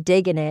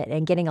digging it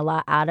and getting a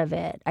lot out of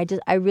it.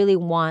 I really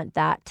want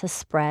that to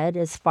spread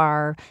as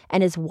far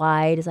and as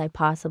wide as I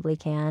possibly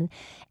can,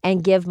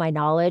 and give my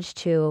knowledge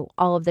to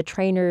all of the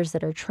trainers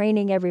that are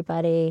training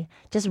everybody.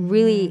 Just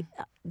really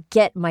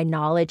get my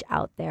knowledge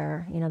out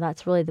there.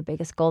 That's really the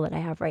biggest goal that I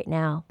have right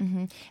now.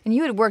 And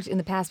you had worked in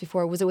the past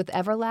before. Was it with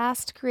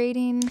Everlast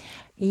creating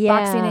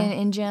boxing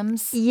in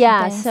gyms?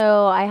 Yeah.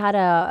 So I had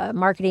a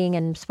marketing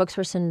and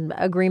spokesperson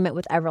agreement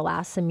with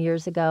Everlast some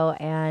years ago,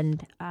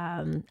 and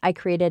I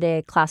created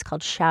a class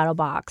called Shadow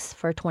Box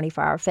for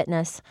 24-hour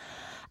fitness.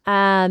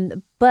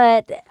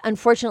 But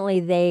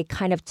unfortunately, they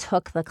kind of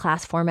took the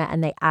class format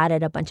and they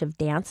added a bunch of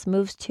dance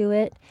moves to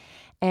it.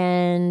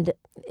 and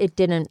it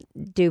didn't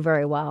do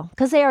very well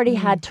because they already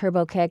had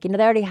Turbo Kick. They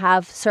already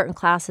have certain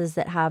classes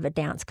that have a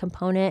dance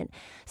component.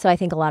 So I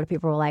think a lot of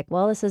people were like,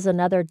 well, this is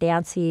another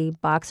dancey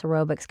box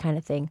aerobics kind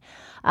of thing.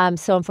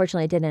 So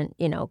unfortunately, it didn't,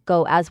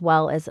 go as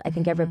well as I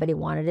think everybody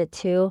wanted it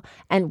to,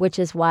 and which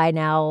is why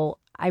now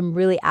I'm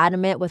really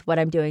adamant with what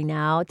I'm doing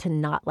now to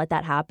not let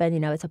that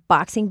happen. It's a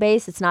boxing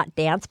base. It's not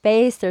dance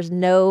based. There's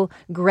no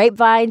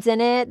grapevines in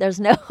it. There's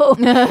no,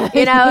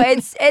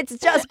 it's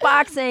just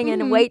boxing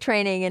and weight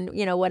training and,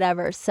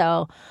 whatever.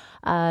 So,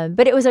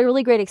 but it was a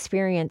really great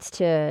experience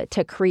to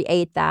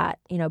create that,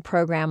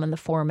 program and the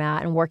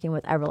format and working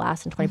with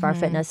Everlast and 24 Hour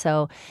Fitness.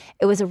 So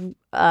it was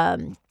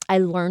I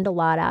learned a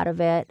lot out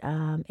of it.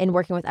 In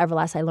working with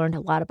Everlast, I learned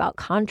a lot about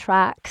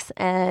contracts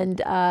and,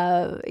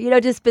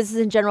 just business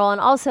in general.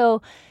 And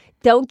also,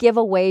 don't give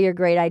away your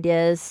great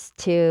ideas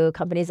to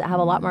companies that have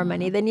a lot more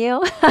money than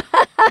you.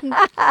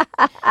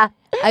 I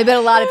bet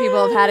a lot of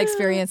people have had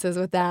experiences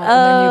with that in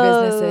their new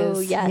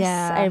businesses. Yes.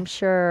 Yeah. I'm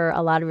sure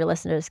a lot of your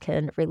listeners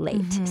can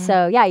relate.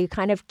 So, yeah, you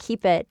kind of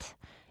keep it.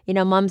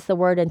 Mum's the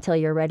word until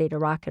you're ready to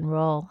rock and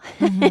roll.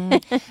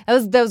 That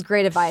was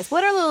great advice.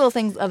 What are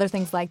other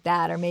things like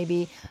that, or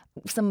maybe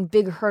some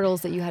big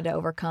hurdles that you had to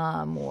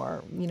overcome,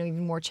 or even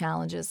more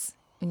challenges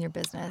in your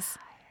business?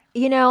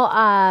 Being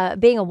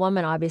a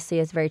woman obviously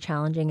is very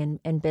challenging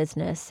in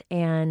business,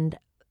 and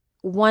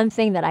one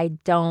thing that I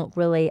don't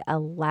really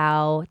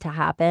allow to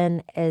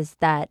happen is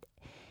that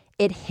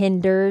it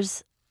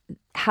hinders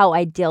how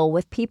I deal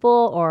with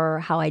people or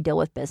how I deal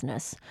with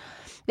business.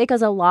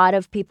 Because a lot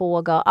of people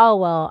will go, oh,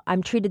 well,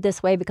 I'm treated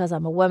this way because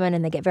I'm a woman,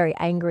 and they get very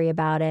angry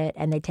about it,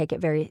 and they take it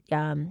very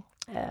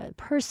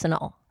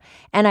personal.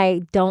 And I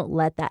don't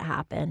let that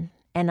happen.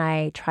 And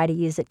I try to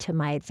use it to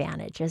my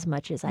advantage as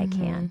much as I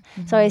can.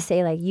 So I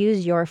say,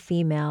 use your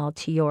female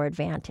to your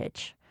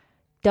advantage.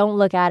 Don't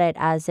look at it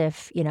as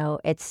if,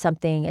 it's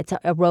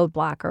a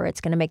roadblock or it's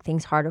going to make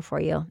things harder for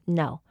you.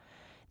 No.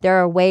 There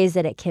are ways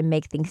that it can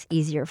make things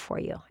easier for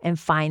you, and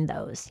find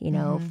those,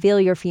 feel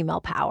your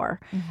female power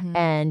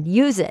and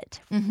use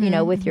it,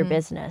 with your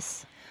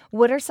business.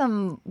 What are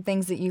some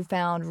things that you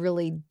found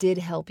really did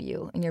help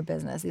you in your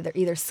business?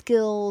 Either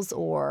skills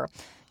or,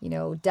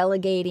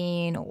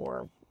 delegating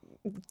or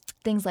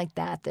things like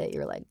that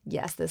you're like,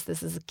 yes, this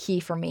is a key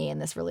for me and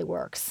this really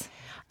works.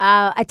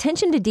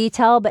 Attention to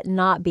detail, but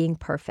not being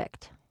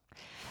perfect.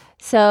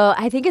 So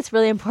I think it's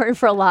really important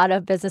for a lot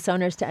of business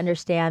owners to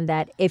understand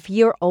that if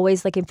you're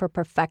always looking for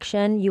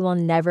perfection, you will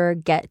never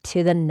get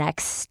to the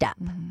next step.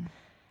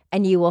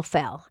 And you will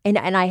fail. And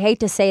I hate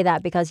to say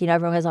that because,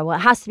 everyone goes, well, it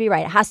has to be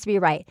right. It has to be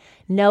right.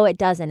 No, it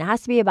doesn't. It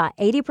has to be about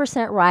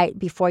 80% right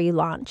before you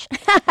launch.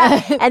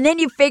 And then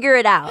you figure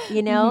it out,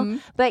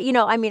 But,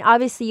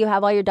 obviously you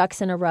have all your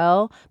ducks in a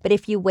row. But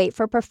if you wait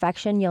for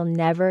perfection, you'll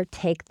never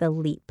take the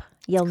leap.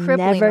 You'll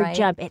never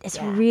jump. It is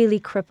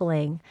really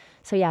crippling.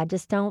 So, yeah,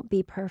 just don't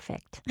be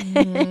perfect.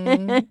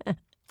 I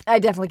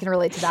definitely can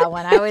relate to that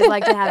one. I always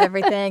like to have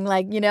everything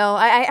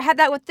I had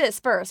that with this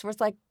first, where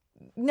it's like,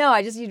 no,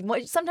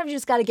 sometimes you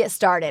just got to get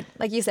started.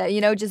 Like you said,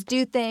 just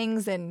do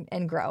things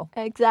and grow.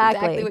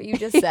 Exactly what you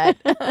just said.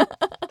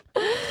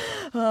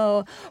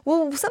 Oh,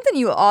 well, something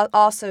you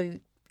also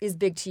is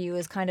big to you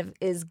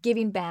is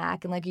giving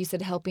back. And like you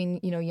said, helping,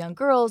 young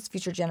girls,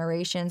 future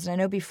generations. And I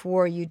know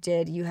before you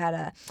had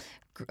a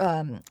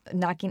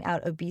knocking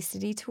out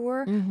obesity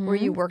tour where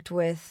you worked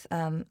with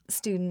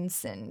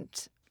students and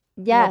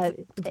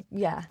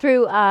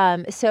through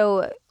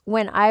so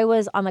when I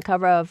was on the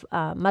cover of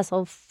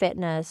Muscle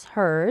Fitness,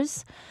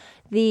 Hers,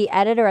 the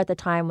editor at the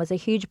time was a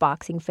huge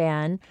boxing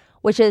fan,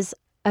 which is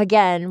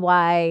again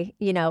why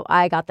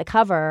I got the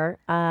cover,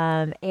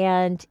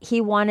 and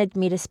he wanted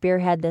me to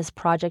spearhead this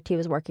project he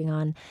was working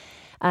on.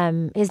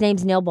 His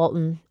name's Neil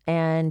Bolton,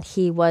 and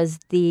he was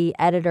the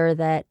editor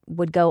that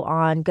would go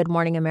on Good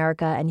Morning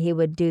America, and he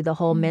would do the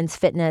whole men's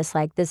fitness,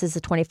 like this is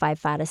the 25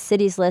 fattest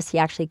cities list. He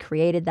actually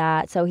created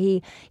that. So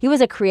he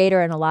was a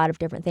creator in a lot of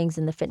different things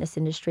in the fitness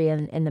industry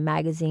and in the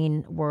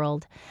magazine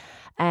world.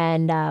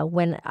 And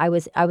when I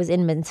was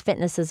in men's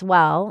fitness as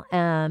well,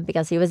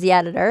 because he was the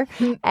editor,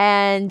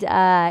 and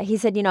he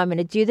said, I'm going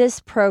to do this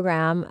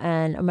program,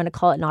 and I'm going to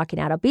call it Knocking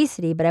Out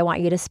Obesity, but I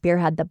want you to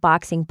spearhead the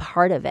boxing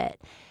part of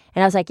it.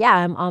 And I was like, yeah,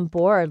 I'm on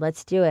board.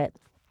 Let's do it.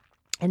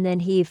 And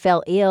then he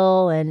fell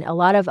ill, and a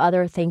lot of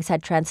other things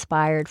had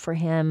transpired for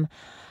him.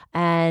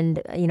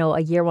 And,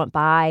 a year went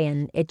by,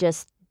 and it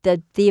just,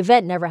 the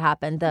event never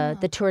happened.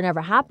 The tour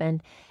never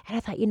happened. And I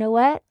thought, you know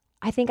what?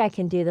 I think I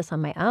can do this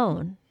on my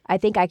own. I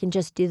think I can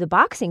just do the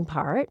boxing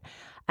part.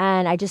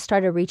 And I just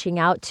started reaching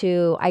out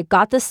I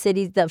got the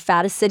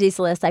fattest cities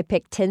list. I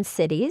picked 10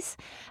 cities.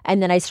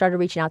 And then I started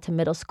reaching out to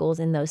middle schools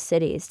in those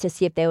cities to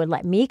see if they would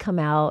let me come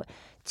out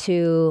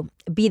to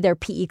be their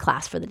PE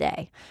class for the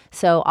day.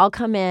 So I'll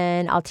come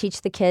in, I'll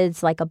teach the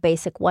kids like a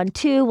basic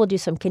 1-2. We'll do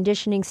some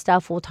conditioning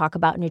stuff. We'll talk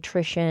about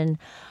nutrition.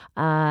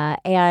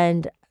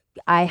 And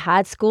I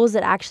had schools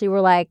that actually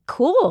were like,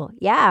 cool,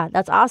 yeah,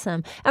 that's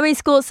awesome. I mean,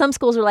 some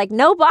schools were like,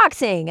 no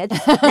boxing,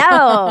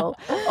 no.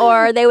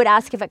 Or they would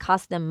ask if it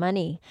cost them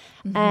money.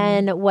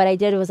 And what I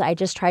did was I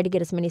just tried to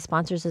get as many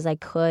sponsors as I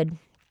could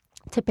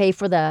to pay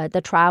for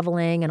the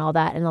traveling and all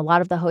that. And a lot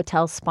of the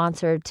hotels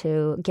sponsored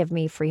to give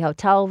me free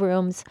hotel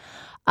rooms.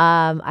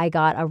 I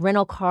got a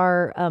rental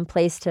car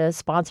place to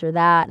sponsor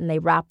that, and they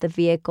wrapped the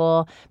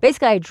vehicle.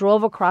 Basically, I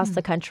drove across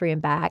the country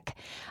and back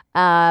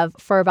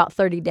for about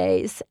 30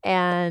 days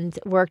and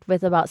worked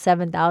with about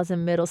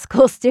 7,000 middle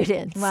school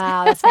students.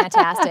 Wow, that's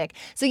fantastic.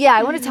 So yeah,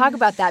 I want to talk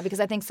about that because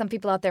I think some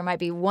people out there might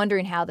be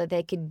wondering how that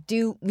they could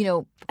do,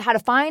 how to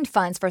find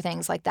funds for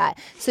things like that.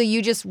 So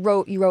you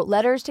wrote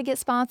letters to get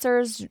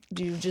sponsors?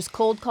 Do you just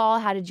cold call?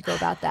 How did you go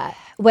about that?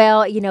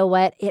 Well, you know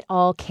what? It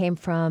all came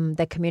from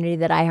the community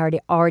that I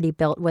already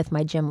built with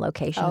my gym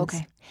locations. Oh,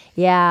 okay.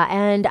 Yeah,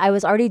 and I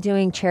was already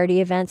doing charity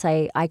events.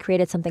 I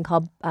created something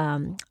called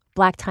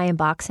Black Tie and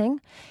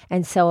Boxing.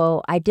 And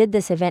so I did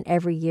this event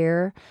every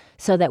year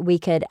so that we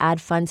could add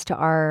funds to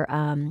our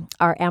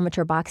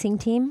amateur boxing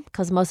team,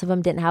 because most of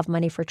them didn't have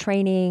money for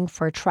training,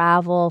 for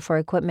travel, for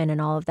equipment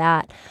and all of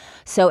that.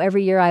 So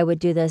every year I would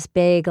do this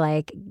big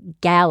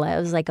gala. It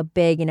was like a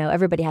big,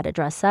 everybody had to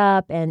dress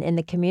up. And in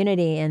the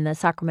community in the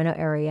Sacramento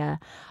area,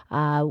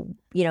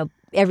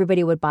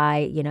 everybody would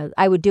buy,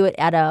 I would do it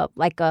at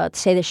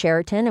say the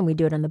Sheraton, and we'd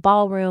do it in the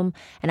ballroom,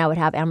 and I would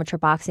have amateur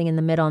boxing in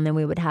the middle, and then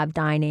we would have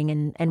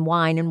dining and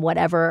wine and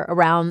whatever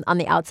around on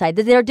the outside.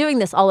 They're doing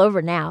this all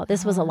over now.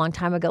 This was a long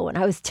time ago when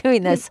I was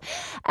doing this.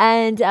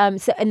 And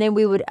then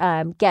we would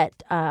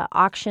get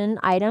auction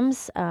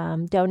items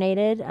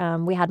donated.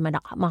 We had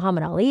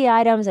Muhammad Ali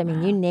items. I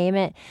mean, you name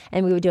it.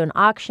 And we would do an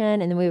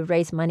auction, and then we would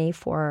raise money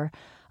for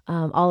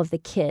all of the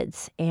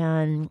kids.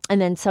 And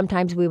then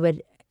sometimes we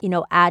would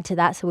add to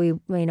that. So we,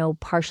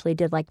 partially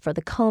did for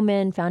the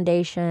Komen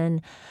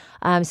Foundation.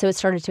 So it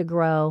started to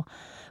grow.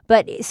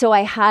 But so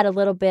I had a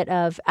little bit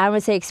of, I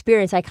would say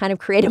experience. I kind of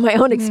created my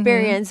own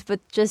experience, but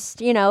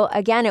just,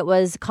 again, it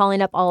was calling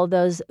up all of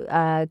those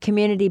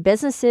community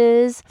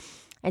businesses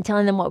and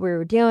telling them what we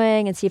were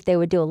doing and see if they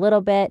would do a little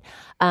bit.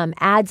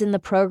 Ads in the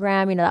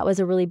program, that was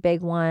a really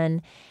big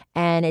one.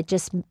 And it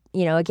just,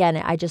 again,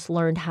 I just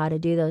learned how to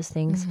do those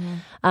things.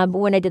 But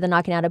when I did the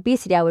Knocking Out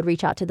Obesity, I would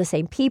reach out to the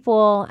same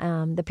people,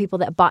 the people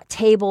that bought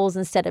tables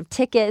instead of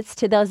tickets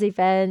to those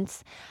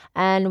events,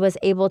 and was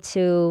able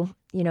to,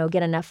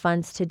 get enough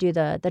funds to do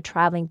the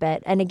traveling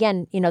bit. And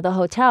again, the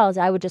hotels,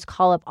 I would just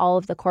call up all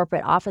of the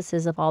corporate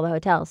offices of all the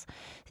hotels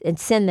and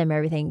send them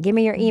everything. Give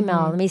me your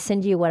email. Let me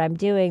send you what I'm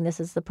doing. This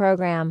is the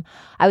program.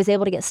 I was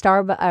able to get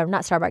not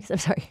Starbucks, I'm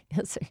sorry,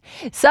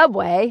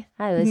 Subway.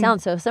 They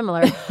sound so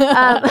similar.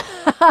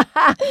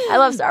 I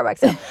love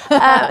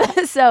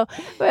Starbucks. So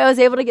I was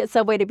able to get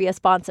Subway to be a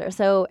sponsor.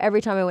 So every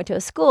time I went to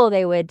a school,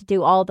 they would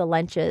do all the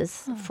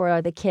lunches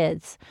for the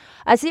kids.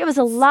 So it was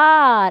a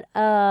lot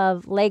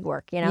of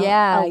legwork,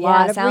 a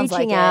lot of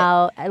reaching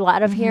out, a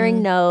lot of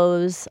hearing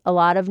no's, a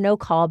lot of no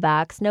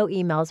callbacks, no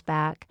emails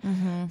back.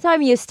 So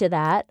I'm used to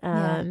that.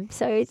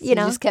 So you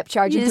just kept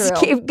charging you through.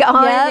 Just keep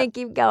going and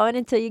keep going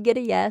until you get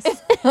a yes.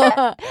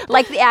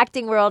 Like the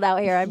acting world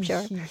out here, I'm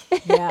sure.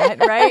 Yeah,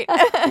 right?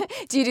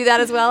 Do you do that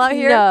as well out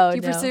here? No. Do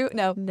you pursue?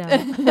 No.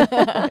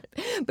 No.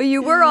 But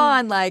you were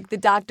on the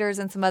Doctors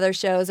and some other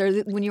shows, or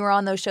when you were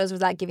on those shows,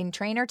 was that giving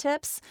trainer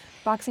tips,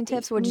 boxing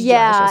tips? What did you do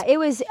on the shows? It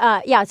was,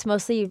 it's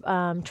mostly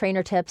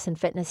trainer tips and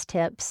fitness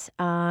tips.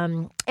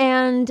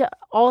 And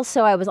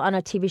also I was on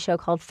a TV show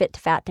called Fit to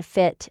Fat to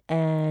Fit,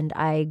 and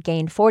I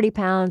gained 40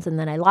 pounds and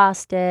then I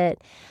lost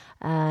it.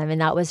 And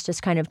that was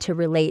just kind of to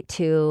relate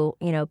to,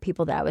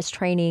 people that I was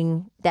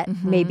training that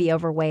may be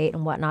overweight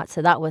and whatnot.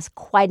 So that was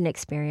quite an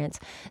experience.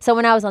 So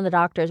when I was on the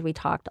Doctors, we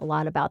talked a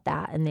lot about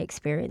that and the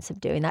experience of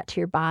doing that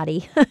to your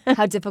body.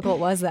 How difficult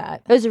was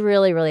that? It was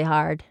really, really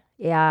hard.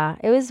 Yeah,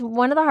 it was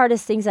one of the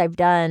hardest things I've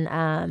done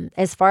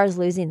as far as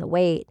losing the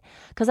weight,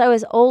 because I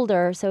was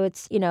older. So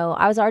it's,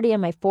 I was already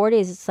in my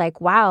 40s. It's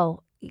like,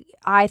 wow,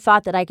 I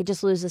thought that I could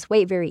just lose this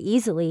weight very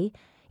easily.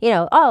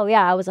 Oh,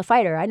 yeah, I was a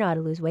fighter. I know how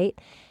to lose weight.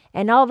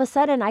 And all of a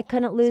sudden, I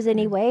couldn't lose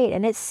any weight.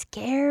 And it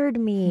scared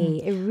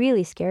me. It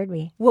really scared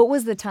me. What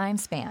was the time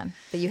span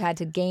that you had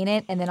to gain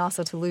it and then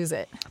also to lose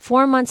it?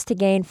 4 months to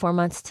gain, 4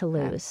 months to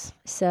lose.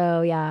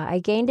 So, yeah, I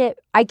gained it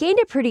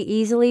pretty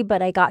easily,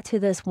 but I got to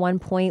this one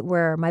point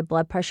where my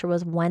blood pressure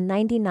was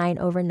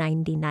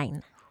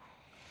 199/99,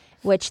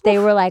 which they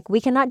were like, we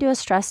cannot do a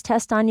stress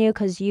test on you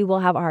because you will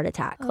have a heart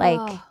attack.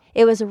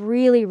 It was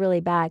really,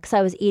 really bad because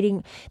I was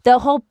eating. The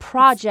whole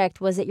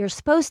project was that you're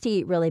supposed to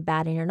eat really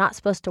bad and you're not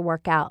supposed to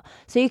work out.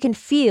 So you can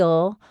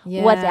feel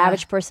what the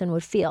average person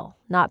would feel.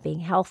 not being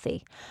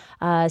healthy.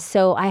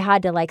 So I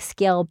had to like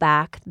scale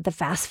back the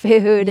fast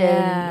food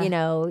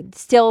and,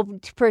 still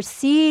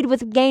proceed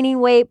with gaining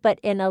weight, but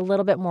in a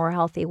little bit more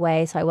healthy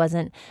way. So I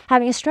wasn't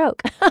having a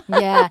stroke.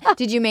 Yeah.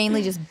 Did you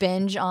mainly just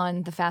binge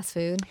on the fast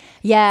food?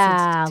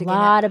 Yeah. To A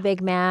lot of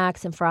Big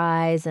Macs and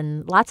fries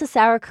and lots of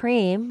sour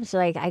cream. So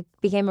like I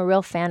became a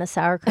real fan of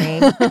sour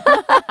cream.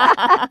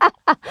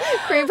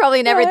 Cream probably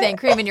in everything.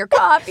 Cream in your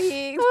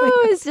coffee.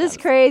 Oh, it's just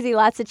crazy.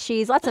 Lots of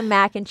cheese, lots of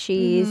mac and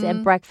cheese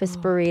and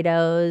breakfast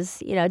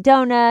burritos,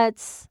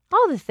 donuts,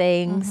 all the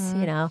things,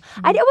 I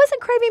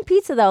wasn't craving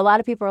pizza, though. A lot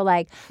of people are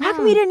like, how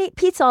come you didn't eat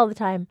pizza all the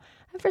time?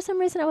 And for some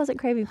reason, I wasn't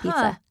craving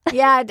pizza.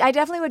 Yeah, I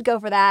definitely would go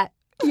for that.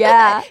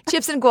 Yeah.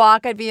 Chips and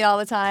guac, I'd eat all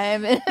the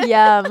time.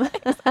 Yum.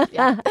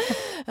 Yeah.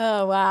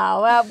 Oh,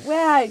 wow.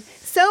 Wow.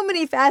 So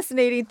many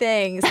fascinating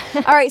things.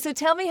 All right. So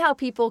tell me how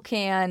people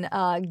can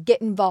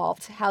get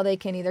involved, how they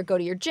can either go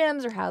to your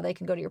gyms or how they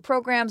can go to your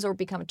programs or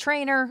become a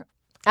trainer.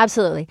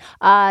 Absolutely.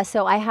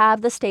 So I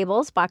have the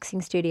Stables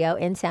Boxing Studio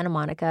in Santa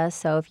Monica.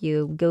 So if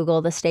you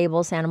Google the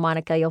Stables Santa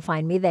Monica, you'll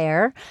find me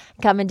there.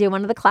 Come and do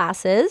one of the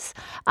classes.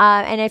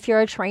 And if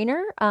you're a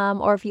trainer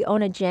or if you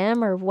own a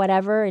gym or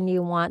whatever and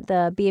you want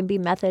the B&B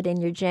method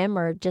in your gym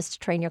or just to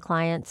train your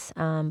clients,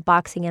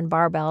 Boxing and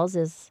Barbells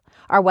is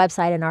our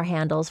website and our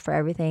handles for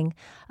everything.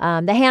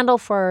 The handle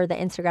for the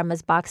Instagram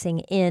is Boxing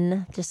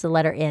in, just the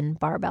letter in,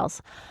 Barbells.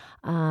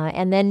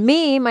 And then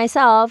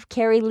myself,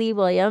 Carrie Lee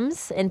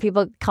Williams, and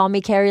people call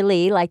me Carrie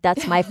Lee, like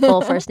that's my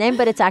full first name,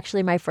 but it's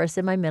actually my first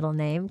and my middle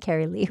name,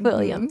 Carrie Lee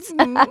Williams.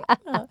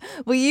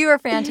 Well, you are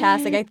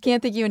fantastic. I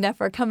can't thank you enough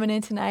for coming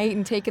in tonight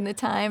and taking the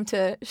time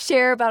to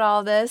share about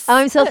all this. Oh,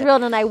 I'm so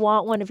thrilled, and I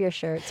want one of your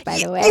shirts, by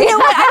the way. You know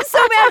what? I'm so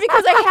mad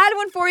because I had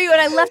one for you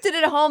and I left it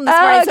at home this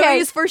morning. So okay.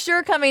 he's for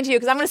sure coming to you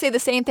because I'm going to say the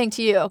same thing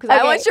to you because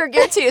I want your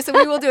gear too. So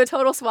we will do a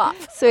total swap.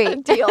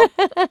 Sweet. Deal.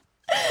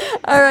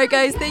 All right,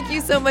 guys. Thank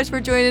you so much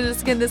for joining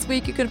us again this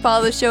week. You can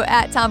follow the show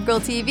at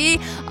TomGirlTV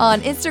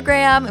on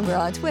Instagram, and we're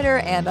on Twitter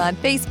and on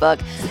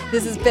Facebook.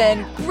 This has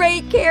been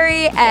great,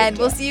 Carrie, and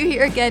we'll see you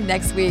here again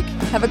next week.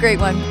 Have a great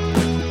one.